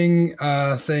interesting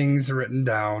things written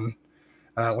down.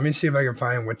 Let me see if I can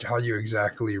find how you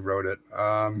exactly wrote it.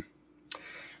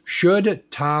 Should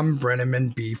Tom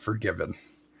Brenneman be forgiven?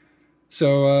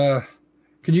 So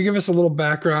could you give us a little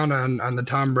background on the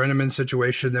Tom Brenneman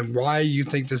situation and why you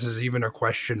think this is even a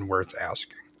question worth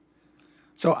asking?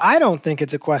 So I don't think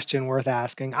it's a question worth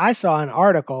asking. I saw an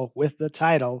article with the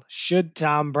title, Should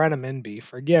Tom Brenneman Be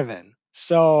Forgiven?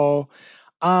 So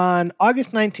on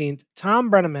August 19th,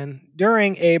 Tom Brenneman,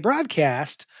 during a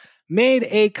broadcast, made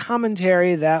a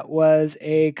commentary that was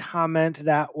a comment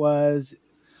that was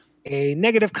a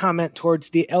negative comment towards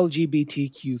the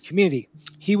LGBTQ community.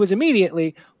 He was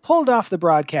immediately pulled off the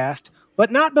broadcast,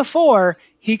 but not before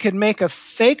he could make a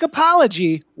fake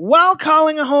apology while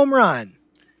calling a home run.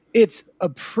 It's a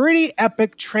pretty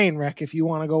epic train wreck if you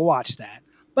want to go watch that.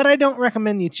 But I don't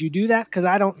recommend that you do that because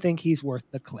I don't think he's worth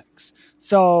the clicks.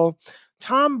 So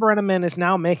Tom Brenneman is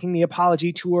now making the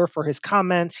apology tour for his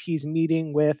comments. He's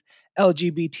meeting with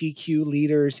LGBTQ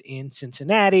leaders in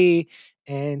Cincinnati,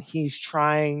 and he's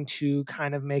trying to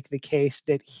kind of make the case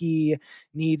that he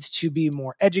needs to be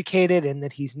more educated and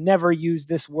that he's never used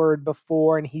this word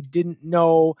before and he didn't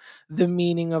know the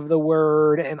meaning of the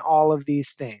word and all of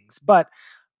these things. But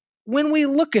when we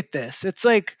look at this, it's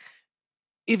like,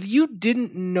 if you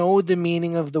didn't know the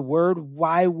meaning of the word,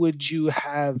 why would you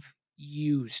have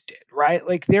used it, right?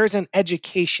 Like there's an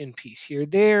education piece here. I'm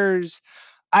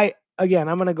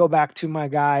going to go back to my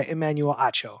guy, Emmanuel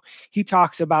Acho. He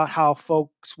talks about how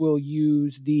folks will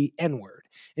use the N word.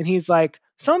 And he's like,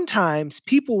 sometimes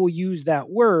people will use that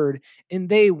word and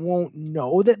they won't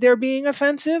know that they're being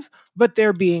offensive, but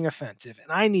they're being offensive.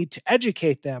 And I need to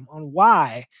educate them on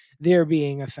why they're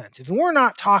being offensive. And we're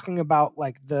not talking about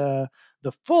like the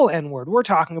full N word. We're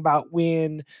talking about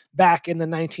when back in the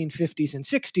 1950s and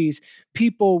 60s,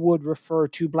 people would refer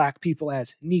to black people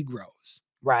as Negroes,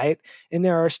 right? And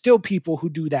there are still people who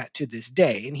do that to this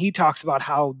day. And he talks about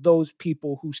how those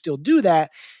people who still do that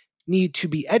need to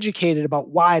be educated about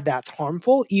why that's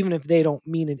harmful, even if they don't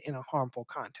mean it in a harmful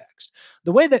context.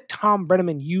 The way that Tom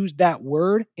Brenneman used that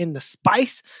word and the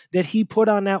spice that he put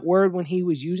on that word when he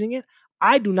was using it,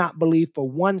 I do not believe for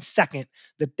 1 second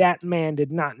that that man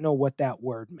did not know what that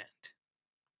word meant.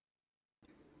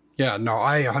 Yeah, no,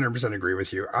 I 100% agree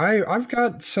with you. I've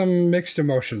got some mixed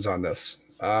emotions on this.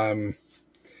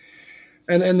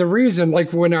 And the reason,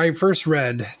 like when I first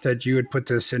read that you had put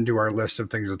this into our list of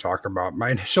things to talk about,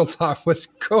 my initial thought was,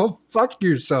 go fuck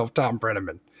yourself, Tom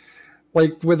Brenneman.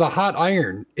 Like with a hot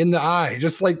iron in the eye,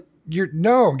 just like, get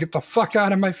the fuck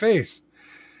out of my face.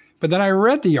 But then I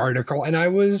read the article and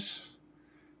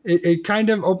it kind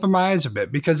of opened my eyes a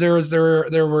bit because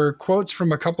there were quotes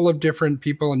from a couple of different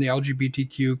people in the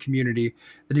LGBTQ community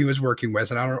that he was working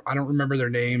with. And I don't remember their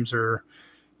names or,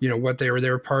 what they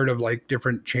were part of like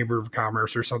different chamber of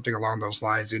commerce or something along those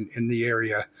lines in the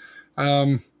area.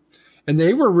 And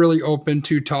they were really open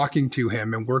to talking to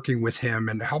him and working with him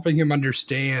and helping him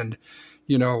understand,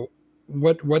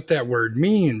 what that word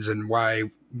means and why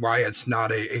it's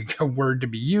not a word to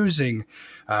be using,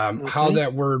 how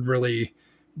that word really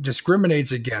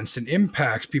discriminates against and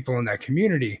impacts people in that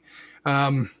community.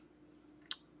 And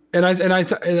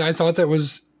I thought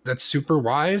that's super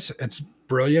wise. It's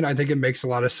brilliant. I think it makes a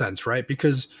lot of sense, right?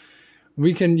 Because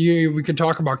we can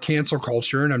talk about cancel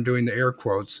culture, and I'm doing the air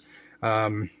quotes,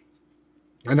 and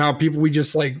how people we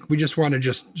just want to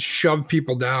just shove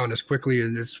people down as quickly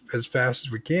and as fast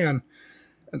as we can.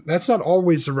 That's not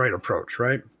always the right approach,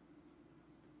 right?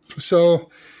 So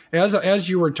as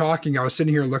you were talking, I was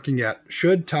sitting here looking at,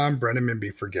 should Tom Brenneman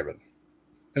be forgiven?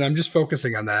 And I'm just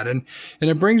focusing on that. And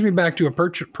it brings me back to a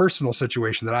personal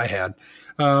situation that I had,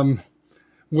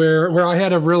 where I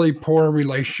had a really poor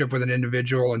relationship with an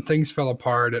individual and things fell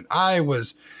apart. And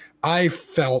I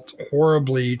felt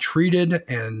horribly treated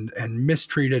and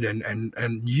mistreated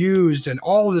and used and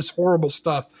all of this horrible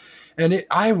stuff. And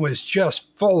I was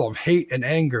just full of hate and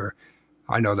anger.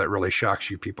 I know that really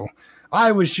shocks you people.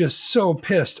 I was just so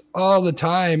pissed all the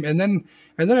time. And then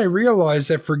I realized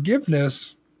that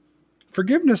forgiveness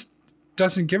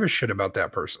doesn't give a shit about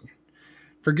that person.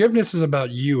 Forgiveness is about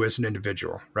you as an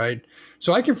individual, right?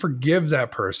 So I can forgive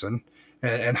that person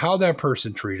and how that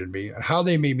person treated me and how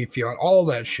they made me feel and all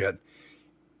that shit.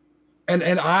 And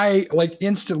I like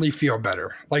instantly feel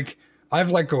better. Like I've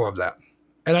let go of that.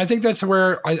 And I think that's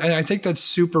where I think that's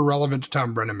super relevant to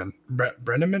Tom Brenneman.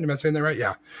 Brenneman, am I saying that right?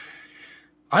 Yeah.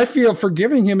 I feel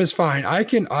forgiving him is fine. I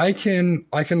can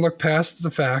look past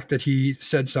the fact that he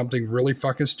said something really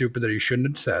fucking stupid that he shouldn't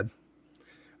have said.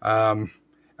 And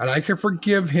I can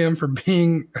forgive him for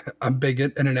being a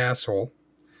bigot and an asshole.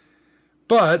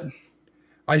 But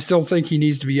I still think he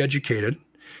needs to be educated,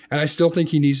 and I still think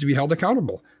he needs to be held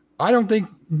accountable. I don't think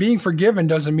being forgiven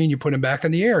doesn't mean you put him back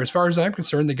in the air. As far as I'm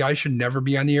concerned, the guy should never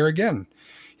be on the air again.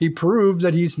 He proved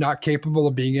that he's not capable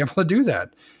of being able to do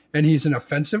that. And he's an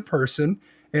offensive person,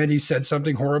 and he said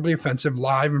something horribly offensive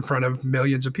live in front of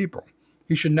millions of people.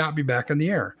 He should not be back in the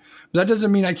air. But that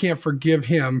doesn't mean I can't forgive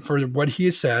him for what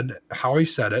he said, how he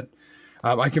said it.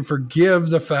 I can forgive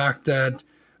the fact that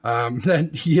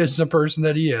that he is the person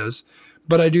that he is.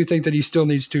 But I do think that he still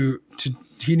needs to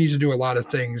do a lot of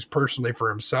things personally for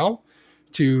himself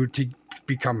to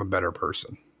become a better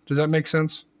person. Does that make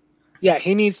sense? Yeah,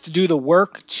 he needs to do the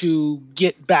work to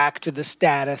get back to the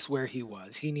status where he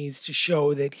was. He needs to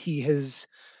show that he has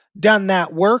done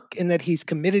that work and that he's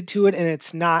committed to it, and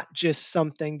it's not just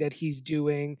something that he's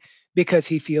doing because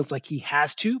he feels like he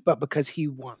has to, but because he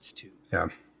wants to. Yeah,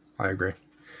 I agree.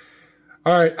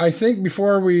 All right, I think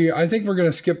we're going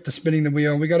to skip the spinning the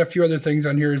wheel. We got a few other things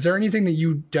on here. Is there anything that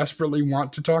you desperately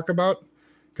want to talk about?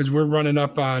 Because we're running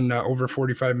up on over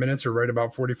 45 minutes, or right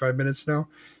about 45 minutes now.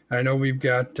 And I know we've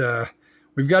got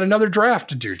another draft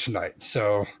to do tonight.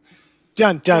 So,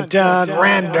 dun dun dun,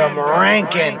 random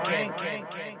ranking.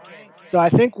 So I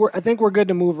think we're good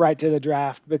to move right to the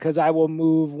draft, because I will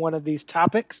move one of these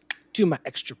topics to my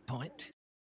extra point.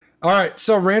 All right,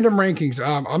 so random rankings.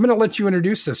 I'm going to let you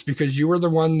introduce this because you were the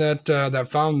one that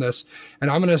found this, and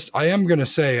I am going to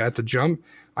say at the jump,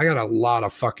 I got a lot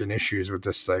of fucking issues with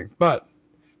this thing. But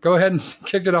go ahead and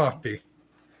kick it off, B.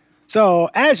 So,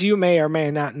 as you may or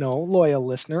may not know, loyal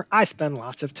listener, I spend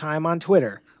lots of time on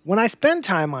Twitter. When I spend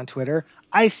time on Twitter,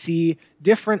 I see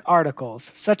different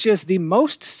articles, such as the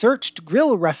most searched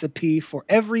grill recipe for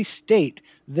every state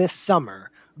this summer.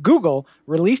 Google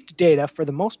released data for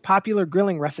the most popular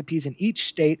grilling recipes in each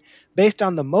state based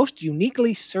on the most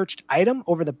uniquely searched item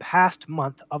over the past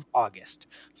month of August.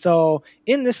 So,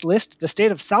 in this list, the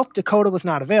state of South Dakota was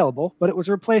not available, but it was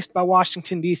replaced by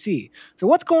Washington, D.C. So,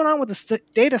 what's going on with the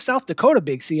state of South Dakota,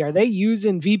 Big C? Are they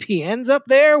using VPNs up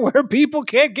there where people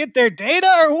can't get their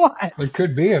data, or what? It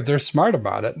could be if they're smart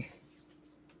about it.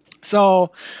 So,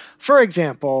 for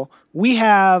example,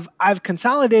 I've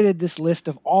consolidated this list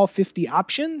of all 50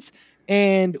 options,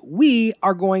 and we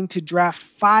are going to draft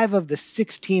 5 of the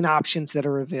 16 options that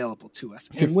are available to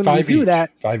us. And when we do that,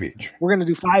 5 each. We're going to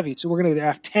do 5 each. So we're going to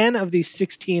draft 10 of these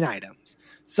 16 items.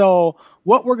 So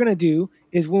what we're going to do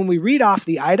is when we read off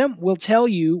the item, we'll tell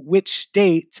you which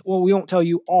states. Well, we won't tell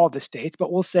you all the states,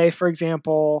 but we'll say, for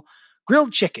example,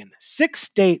 grilled chicken. 6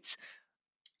 states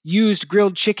used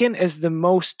grilled chicken as the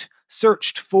most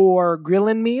searched for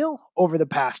grilling meal over the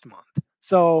past month.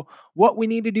 So what we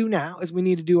need to do now is we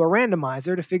need to do a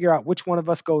randomizer to figure out which one of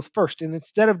us goes first. And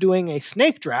instead of doing a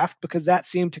snake draft, because that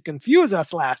seemed to confuse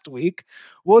us last week,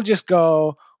 we'll just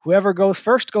go whoever goes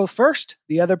first,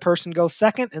 the other person goes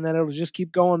second, and then it'll just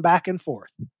keep going back and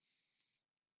forth.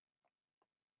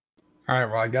 All right,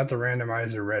 well, I got the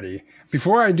randomizer ready.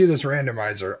 Before I do this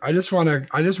randomizer, I just want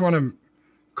to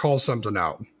call something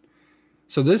out.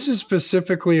 So this is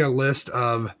specifically a list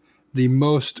of the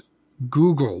most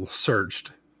Google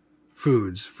searched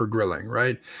foods for grilling,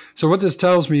 right? So what this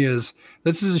tells me is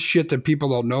this is shit that people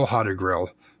don't know how to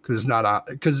grill because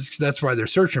that's why they're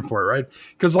searching for it, right?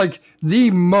 Because like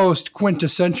the most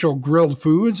quintessential grilled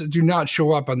foods do not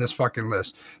show up on this fucking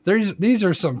list. These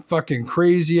are some fucking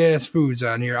crazy ass foods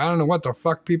on here. I don't know what the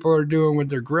fuck people are doing with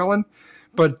their grilling,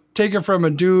 but take it from a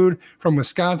dude from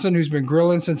Wisconsin who's been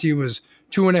grilling since he was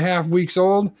 2.5 weeks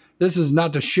old. This is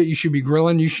not the shit you should be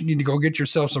grilling. You should need to go get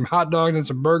yourself some hot dogs and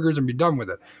some burgers and be done with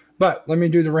it. But let me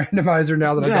do the randomizer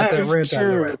now that I got that rant out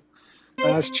of the way.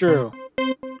 That's true.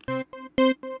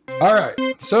 All right.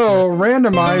 So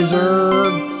randomizer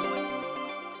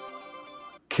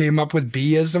came up with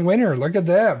B as the winner. Look at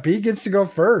that. B gets to go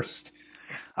first.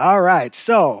 All right.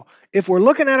 So if we're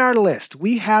looking at our list,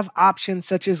 we have options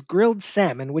such as grilled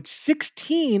salmon, which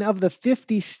 16 of the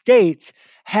 50 states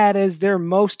had as their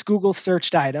most Google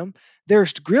searched item.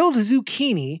 There's grilled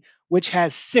zucchini, which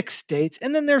has 6 states.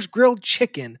 And then there's grilled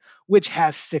chicken, which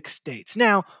has 6 states.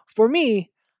 Now, for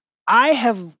me, I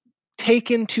have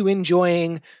taken to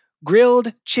enjoying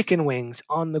grilled chicken wings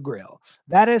on the grill.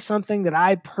 That is something that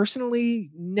I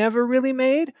personally never really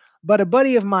made, but a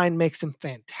buddy of mine makes some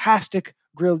fantastic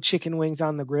grilled chicken wings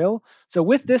on the grill. So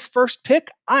with this first pick,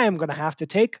 I am going to have to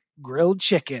take grilled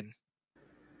chicken.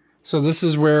 So this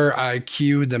is where I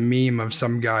cue the meme of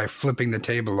some guy flipping the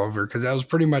table over, because that was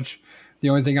pretty much the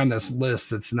only thing on this list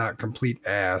that's not complete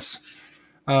ass.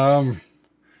 All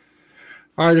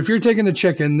right, if you're taking the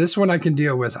chicken, this one I can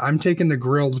deal with. I'm taking the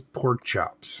grilled pork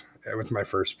chops with my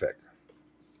first pick.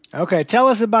 Okay, tell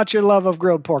us about your love of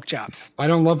grilled pork chops. I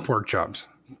don't love pork chops,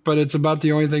 but it's about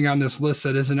the only thing on this list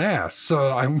that isn't ass. So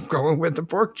I'm going with the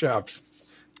pork chops.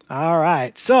 All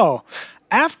right. So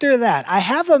after that, I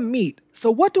have a meat.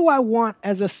 So what do I want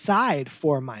as a side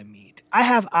for my meat? I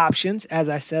have options, as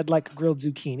I said, like grilled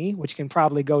zucchini, which can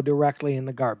probably go directly in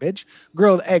the garbage,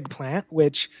 grilled eggplant,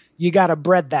 which you got to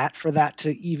bread that for that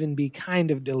to even be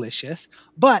kind of delicious.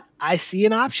 But I see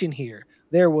an option here.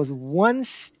 There was one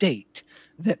state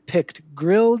that picked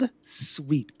grilled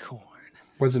sweet corn.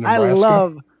 Was it I Nebraska?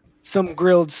 love some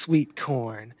grilled sweet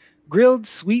corn. Grilled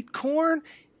sweet corn,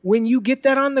 when you get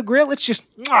that on the grill, it's just,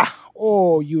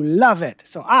 oh, you love it.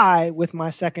 So I, with my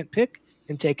second pick,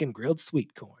 am taking grilled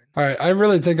sweet corn. All right, I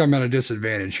really think I'm at a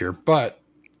disadvantage here, but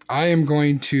I am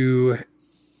going to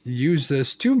use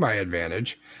this to my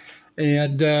advantage.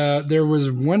 And there was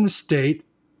one state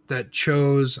that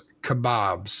chose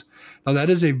kebabs. Now, that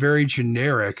is a very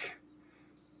generic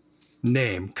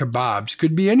name. Kebabs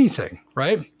could be anything,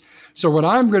 right? So what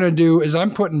I'm going to do is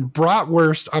I'm putting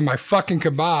bratwurst on my fucking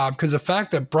kebab, because the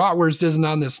fact that bratwurst isn't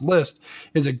on this list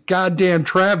is a goddamn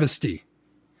travesty.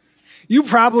 You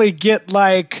probably get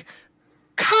like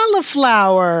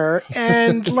cauliflower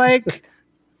and like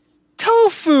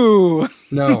tofu.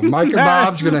 No, my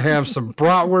kebab's going to have some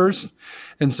bratwurst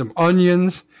and some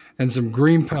onions and some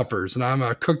green peppers, and I'm going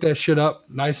to cook that shit up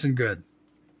nice and good.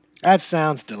 That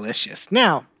sounds delicious.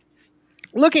 Now,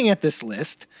 looking at this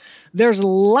list, there's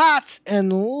lots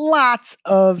and lots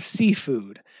of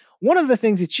seafood. One of the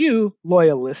things that you,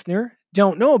 loyal listener,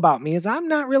 don't know about me is I'm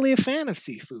not really a fan of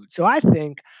seafood. So I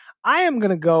think I am going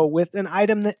to go with an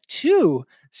item that 2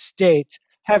 states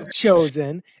have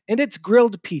chosen, and it's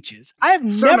grilled peaches. I have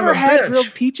Son of never a had bitch.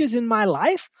 grilled peaches in my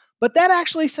life, but that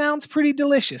actually sounds pretty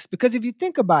delicious, because if you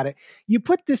think about it, you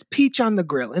put this peach on the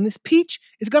grill, and this peach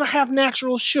is going to have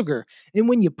natural sugar. And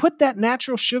when you put that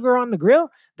natural sugar on the grill,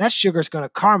 that sugar is going to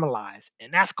caramelize,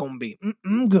 and that's going to be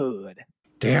good.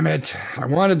 Damn it. I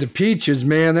wanted the peaches,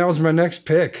 man. That was my next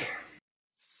pick.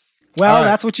 Well, All right.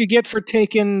 that's what you get for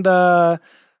taking the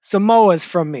Samoas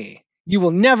from me. You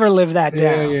will never live that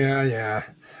down. Yeah.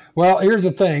 Well, here's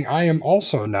the thing. I am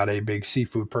also not a big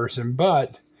seafood person,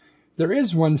 but there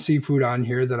is one seafood on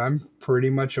here that I'm pretty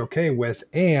much okay with,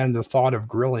 and the thought of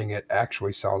grilling it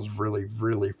actually sounds really,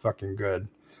 really fucking good.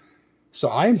 So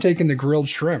I am taking the grilled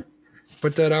shrimp.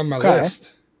 Put that on my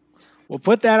list. We'll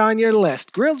put that on your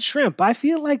list. Grilled shrimp. I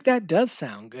feel like that does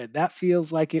sound good. That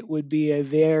feels like it would be a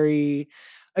very,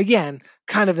 again,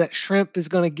 kind of that shrimp is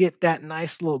going to get that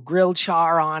nice little grill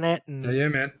char on it. And Yeah,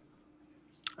 man.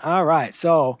 all right,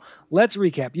 so let's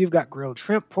recap. You've got grilled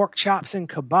shrimp, pork chops, and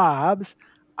kebabs.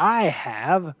 I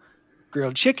have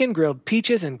grilled chicken, grilled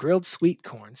peaches, and grilled sweet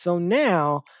corn. So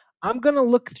now I'm going to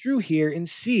look through here and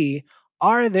see,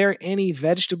 are there any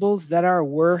vegetables that are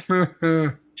worth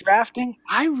drafting?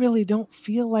 I really don't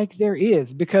feel like there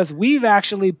is, because we've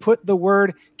actually put the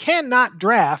word cannot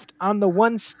draft on the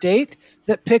one state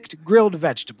that picked grilled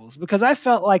vegetables, because I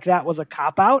felt like that was a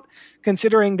cop-out,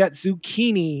 considering that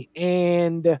zucchini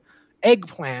and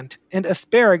eggplant and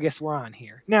asparagus were on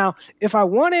here. Now, if I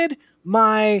wanted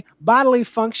my bodily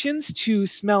functions to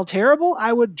smell terrible,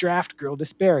 I would draft grilled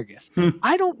asparagus.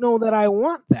 I don't know that I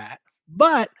want that,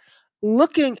 but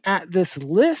looking at this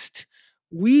list,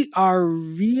 we are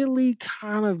really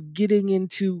kind of getting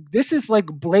into, this is like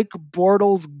Blake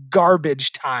Bortles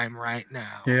garbage time right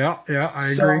now. Yeah,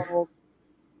 I agree.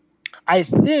 I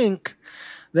think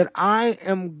that I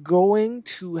am going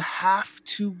to have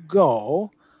to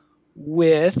go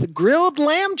with grilled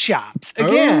lamb chops.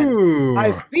 Again, Ooh.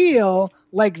 I feel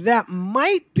like that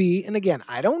might be, and again,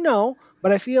 I don't know,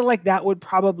 but I feel like that would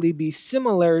probably be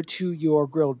similar to your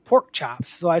grilled pork chops.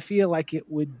 So I feel like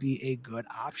it would be a good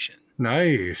option.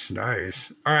 Nice.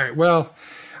 All right, well,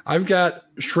 I've got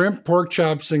shrimp, pork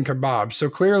chops, and kebabs. So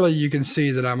clearly you can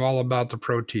see that I'm all about the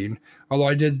protein, although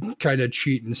I did kind of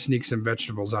cheat and sneak some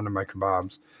vegetables onto my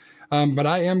kebabs. But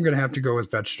I am going to have to go with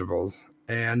vegetables.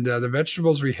 And the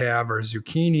vegetables we have are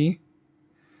zucchini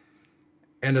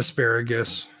and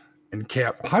asparagus and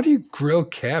How do you grill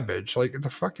cabbage? Like, what the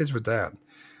fuck is with that?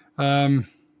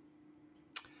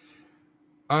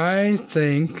 I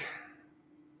think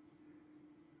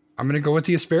I'm going to go with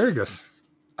the asparagus.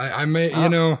 I may,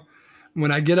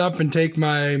 when I get up and take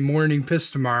my morning piss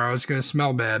tomorrow, it's going to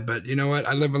smell bad. But you know what?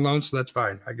 I live alone, so that's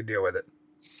fine. I can deal with it.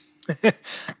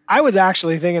 I was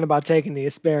actually thinking about taking the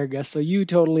asparagus, so you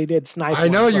totally did snipe I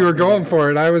one know you from were me going there.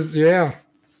 for it. Yeah.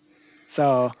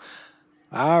 So,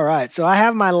 all right. So I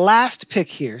have my last pick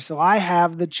here. So I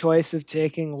have the choice of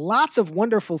taking lots of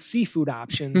wonderful seafood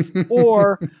options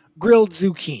or grilled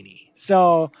zucchini.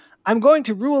 So I'm going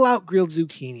to rule out grilled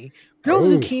zucchini. Grilled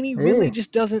Oh, zucchini really oh.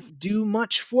 just doesn't do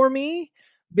much for me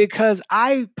because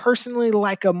I personally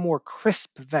like a more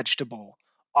crisp vegetable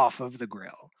off of the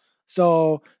grill.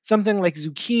 So something like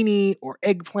zucchini or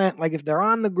eggplant, like if they're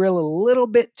on the grill a little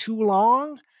bit too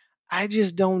long, I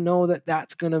just don't know that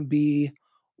that's going to be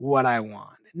what I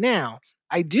want. Now,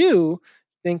 I do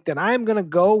think that I'm going to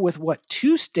go with what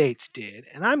two states did,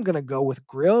 and I'm going to go with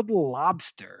grilled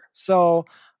lobster. So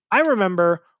I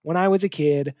remember when I was a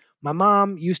kid, my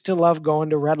mom used to love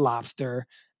going to Red Lobster,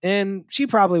 and she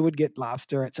probably would get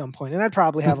lobster at some point, and I'd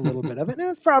probably have a little bit of it, and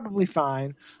it's probably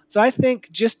fine. So I think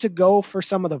just to go for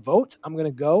some of the votes, I'm going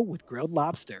to go with grilled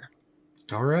lobster.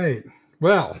 All right.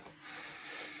 Well,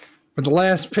 with the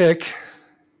last pick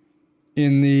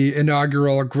in the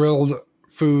inaugural grilled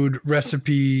food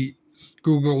recipe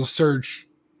Google search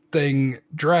thing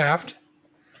draft,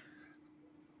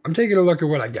 I'm taking a look at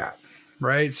what I got.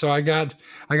 Right. So I got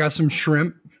some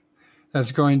shrimp.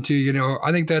 That's going to,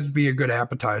 I think that'd be a good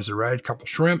appetizer, right? A couple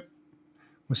shrimp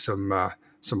with some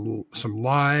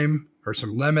lime or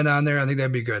some lemon on there. I think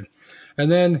that'd be good.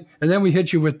 And then we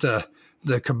hit you with the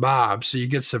kebab, so you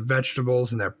get some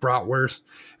vegetables and that bratwurst,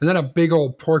 and then a big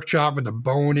old pork chop with the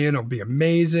bone in. It'll be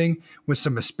amazing with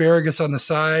some asparagus on the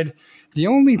side. The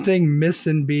only thing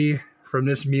missing be from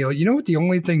this meal, you know what the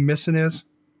only thing missing is?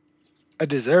 A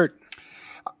dessert.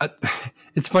 Uh,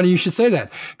 it's funny you should say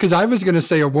that because I was going to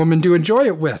say a woman to enjoy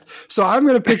it with. So I'm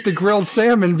going to pick the grilled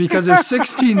salmon because if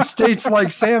 16 states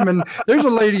like salmon, there's a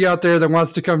lady out there that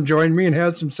wants to come join me and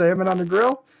have some salmon on the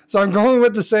grill. So I'm going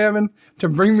with the salmon to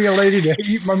bring me a lady to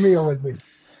eat my meal with me.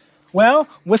 Well,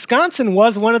 Wisconsin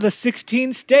was one of the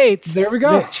 16 states There we go.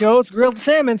 that chose grilled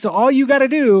salmon. So all you got to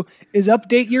do is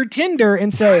update your Tinder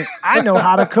and say, I know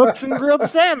how to cook some grilled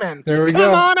salmon. There we Come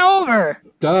go. on over.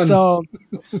 Done. So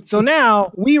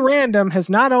now We Random has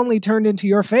not only turned into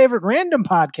your favorite random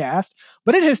podcast,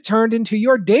 but it has turned into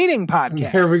your dating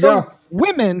podcast. There we So go.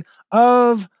 women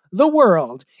of the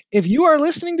world, if you are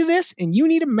listening to this and you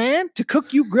need a man to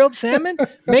cook you grilled salmon,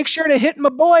 make sure to hit my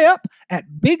boy up at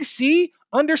Big C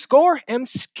underscore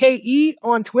MKE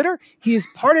on Twitter. He is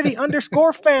part of the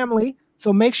underscore family,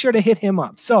 so make sure to hit him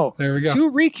up. So There we go.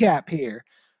 to recap here,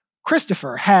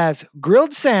 Christopher has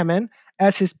grilled salmon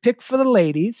as his pick for the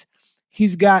ladies.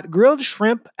 He's got grilled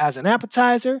shrimp as an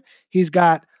appetizer. He's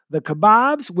got the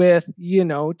kebabs with,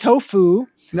 tofu.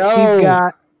 He's No.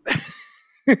 got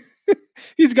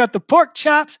He's got the pork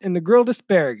chops and the grilled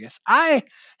asparagus. I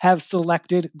have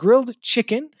selected grilled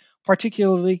chicken,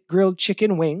 particularly grilled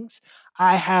chicken wings.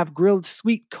 I have grilled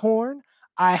sweet corn.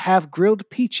 I have grilled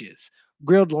peaches,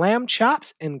 grilled lamb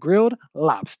chops, and grilled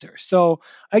lobster. So,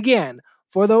 again,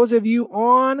 for those of you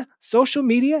on social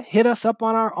media, hit us up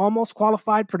on our Almost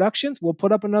Qualified Productions. We'll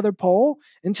put up another poll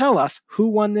and tell us who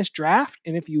won this draft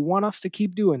and if you want us to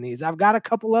keep doing these. I've got a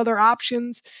couple other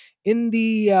options in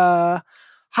the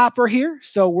hopper here,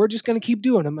 so we're just going to keep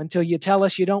doing them until you tell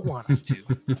us you don't want us to.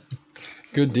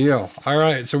 Good deal. All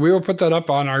right. So we will put that up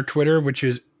on our Twitter, which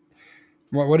is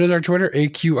what is our Twitter?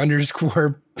 AQ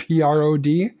underscore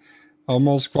PROD,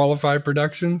 Almost Qualified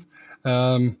Productions.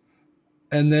 And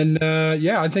then,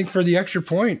 I think for the extra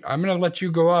point, I'm going to let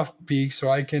you go off, Peak, so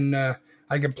I can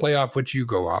play off what you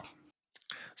go off.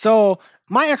 So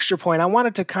my extra point, I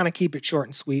wanted to kind of keep it short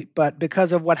and sweet, but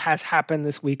because of what has happened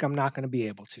this week, I'm not going to be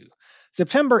able to.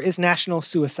 September is National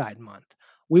Suicide Month.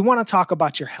 We want to talk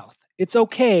about your health. It's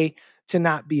okay to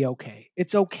not be okay.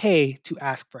 It's okay to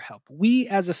ask for help. We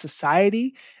as a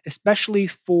society, especially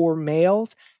for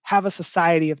males, have a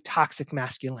society of toxic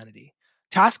masculinity.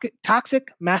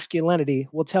 Toxic masculinity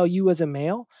will tell you as a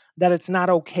male that it's not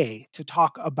okay to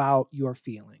talk about your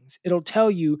feelings. It'll tell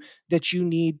you that you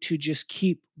need to just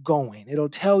keep going. It'll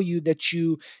tell you that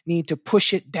you need to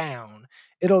push it down.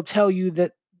 It'll tell you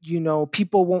that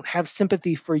people won't have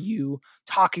sympathy for you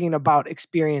talking about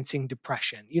experiencing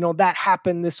depression. That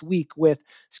happened this week with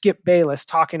Skip Bayless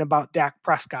talking about Dak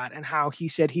Prescott and how he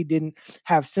said he didn't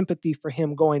have sympathy for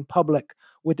him going public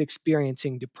with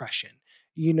experiencing depression.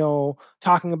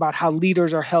 Talking about how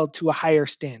leaders are held to a higher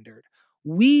standard.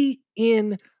 We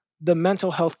in the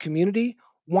mental health community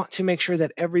want to make sure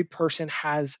that every person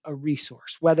has a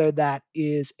resource, whether that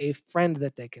is a friend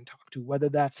that they can talk to, whether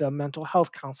that's a mental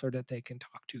health counselor that they can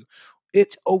talk to.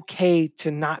 It's okay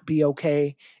to not be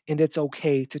okay, and it's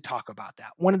okay to talk about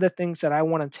that. One of the things that I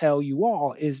want to tell you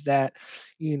all is that,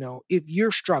 if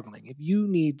you're struggling, if you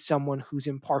need someone who's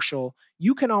impartial,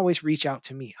 you can always reach out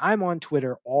to me. I'm on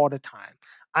Twitter all the time.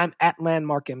 I'm at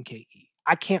Landmark MKE.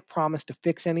 I can't promise to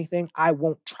fix anything. I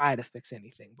won't try to fix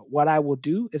anything. But what I will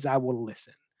do is I will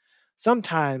listen.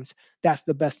 Sometimes that's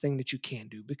the best thing that you can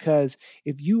do, because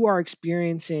if you are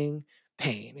experiencing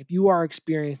pain, if you are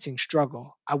experiencing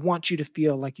struggle, I want you to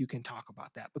feel like you can talk about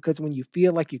that, because when you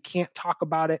feel like you can't talk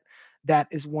about it, that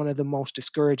is one of the most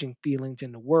discouraging feelings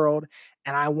in the world.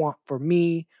 And I want for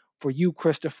me, for you,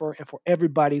 Christopher, and for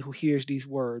everybody who hears these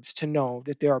words to know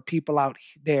that there are people out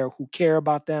there who care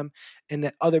about them, and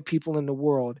that other people in the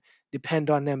world depend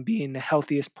on them being the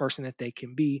healthiest person that they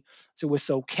can be. So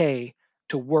it's okay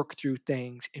to work through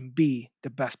things and be the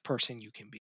best person you can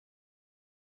be.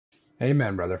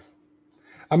 Amen, brother.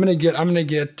 I'm gonna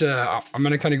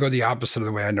kind of go the opposite of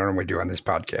the way I normally do on this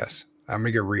podcast. I'm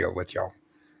gonna get real with y'all.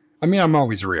 I mean, I'm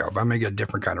always real, but I'm gonna get a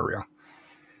different kind of real.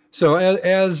 So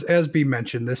as B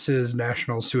mentioned, this is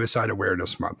National Suicide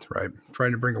Awareness Month, right?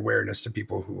 Trying to bring awareness to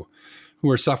people who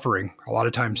are suffering, a lot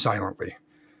of times silently.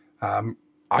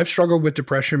 I've struggled with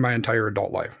depression my entire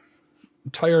adult life.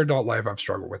 I've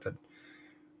struggled with it.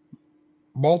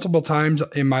 Multiple times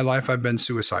in my life, I've been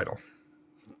suicidal.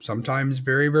 Sometimes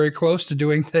very, very close to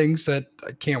doing things that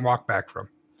I can't walk back from.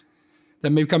 That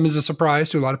may come as a surprise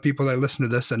to a lot of people that listen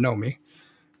to this and know me,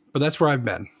 but that's where I've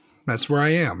been. That's where I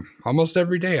am. Almost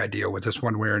every day I deal with this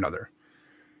one way or another.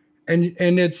 And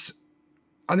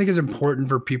I think it's important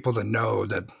for people to know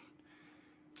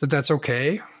that's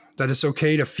okay, that it's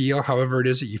okay to feel however it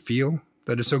is that you feel,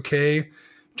 that it's okay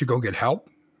to go get help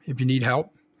if you need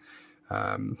help.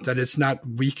 That it's not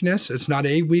weakness. It's not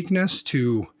a weakness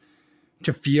to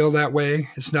feel that way.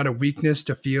 It's not a weakness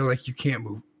to feel like you can't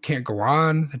go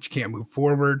on, that you can't move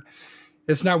forward.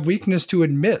 It's not weakness to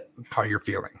admit how you're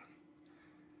feeling.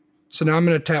 So now I'm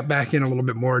going to tap back in a little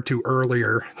bit more to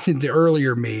the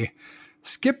earlier me.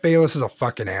 Skip Bayless is a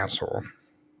fucking asshole.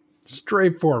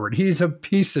 Straightforward. He's a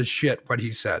piece of shit, what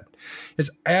he said. It's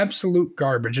absolute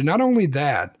garbage. And not only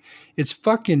that, it's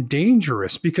fucking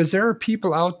dangerous, because there are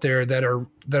people out there that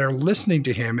are listening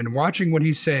to him and watching what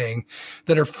he's saying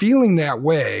that are feeling that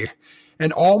way.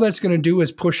 And all that's going to do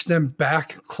is push them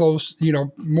back close,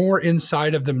 more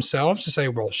inside of themselves to say,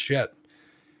 well, shit,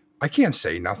 I can't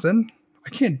say nothing. I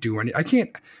can't do any. I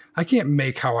can't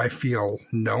make how I feel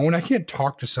known. I can't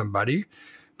talk to somebody,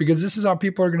 because this is how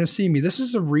people are going to see me. This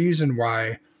is the reason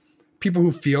why people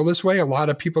who feel this way, a lot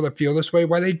of people that feel this way,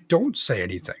 why they don't say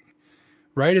anything,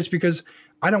 right? It's because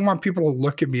I don't want people to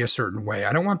look at me a certain way.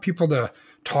 I don't want people to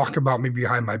talk about me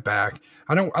behind my back.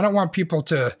 I don't want people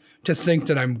to think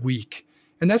that I'm weak.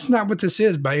 And that's not what this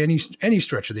is by any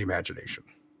stretch of the imagination.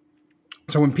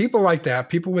 So when people like that,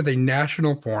 people with a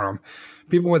national forum,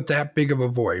 people with that big of a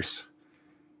voice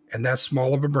and that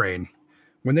small of a brain,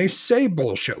 when they say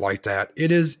bullshit like that,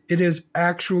 it is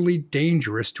actually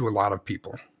dangerous to a lot of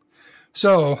people.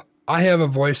 So I have a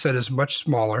voice that is much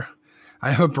smaller.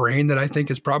 I have a brain that I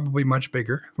think is probably much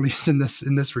bigger, at least in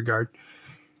this regard.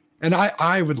 And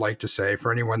I would like to say,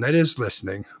 for anyone that is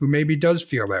listening who maybe does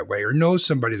feel that way or knows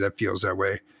somebody that feels that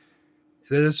way,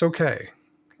 that it's okay.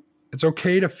 It's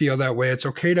okay to feel that way. It's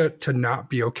okay to not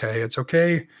be okay. It's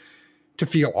okay to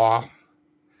feel off.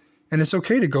 And it's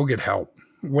okay to go get help.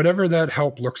 Whatever that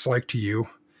help looks like to you,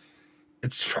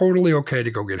 it's totally okay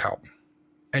to go get help.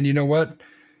 And you know what?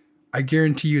 I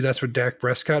guarantee you that's what Dak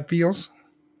Prescott feels.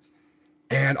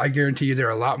 And I guarantee you there are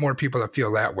a lot more people that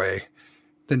feel that way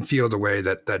than feel the way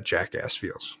that jackass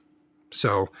feels.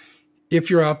 So if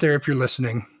you're out there, if you're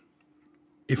listening,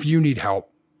 if you need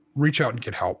help, reach out and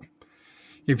get help.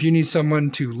 If you need someone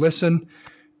to listen,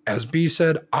 as B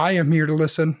said, I am here to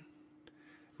listen.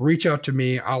 Reach out to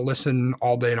me. I'll listen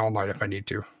all day and all night if I need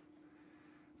to.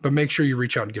 But make sure you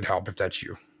reach out and get help if that's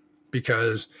you.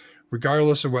 Because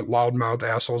regardless of what loudmouth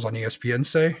assholes on ESPN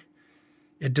say,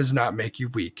 it does not make you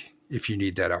weak if you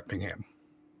need that helping hand.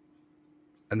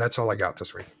 And that's all I got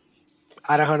this week.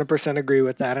 I'd 100% agree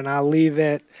with that. And I'll leave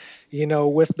it,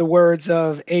 with the words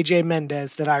of AJ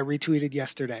Mendez that I retweeted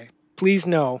yesterday. Please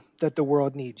know that the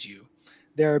world needs you.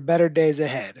 There are better days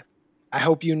ahead. I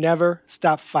hope you never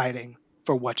stop fighting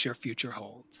for what your future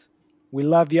holds. We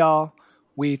love y'all.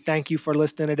 We thank you for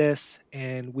listening to this,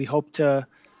 and we hope to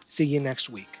see you next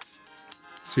week.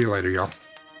 See you later, y'all.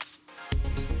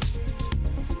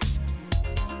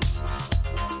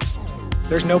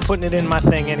 There's no putting it in my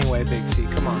thing anyway, Big C.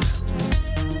 Come on.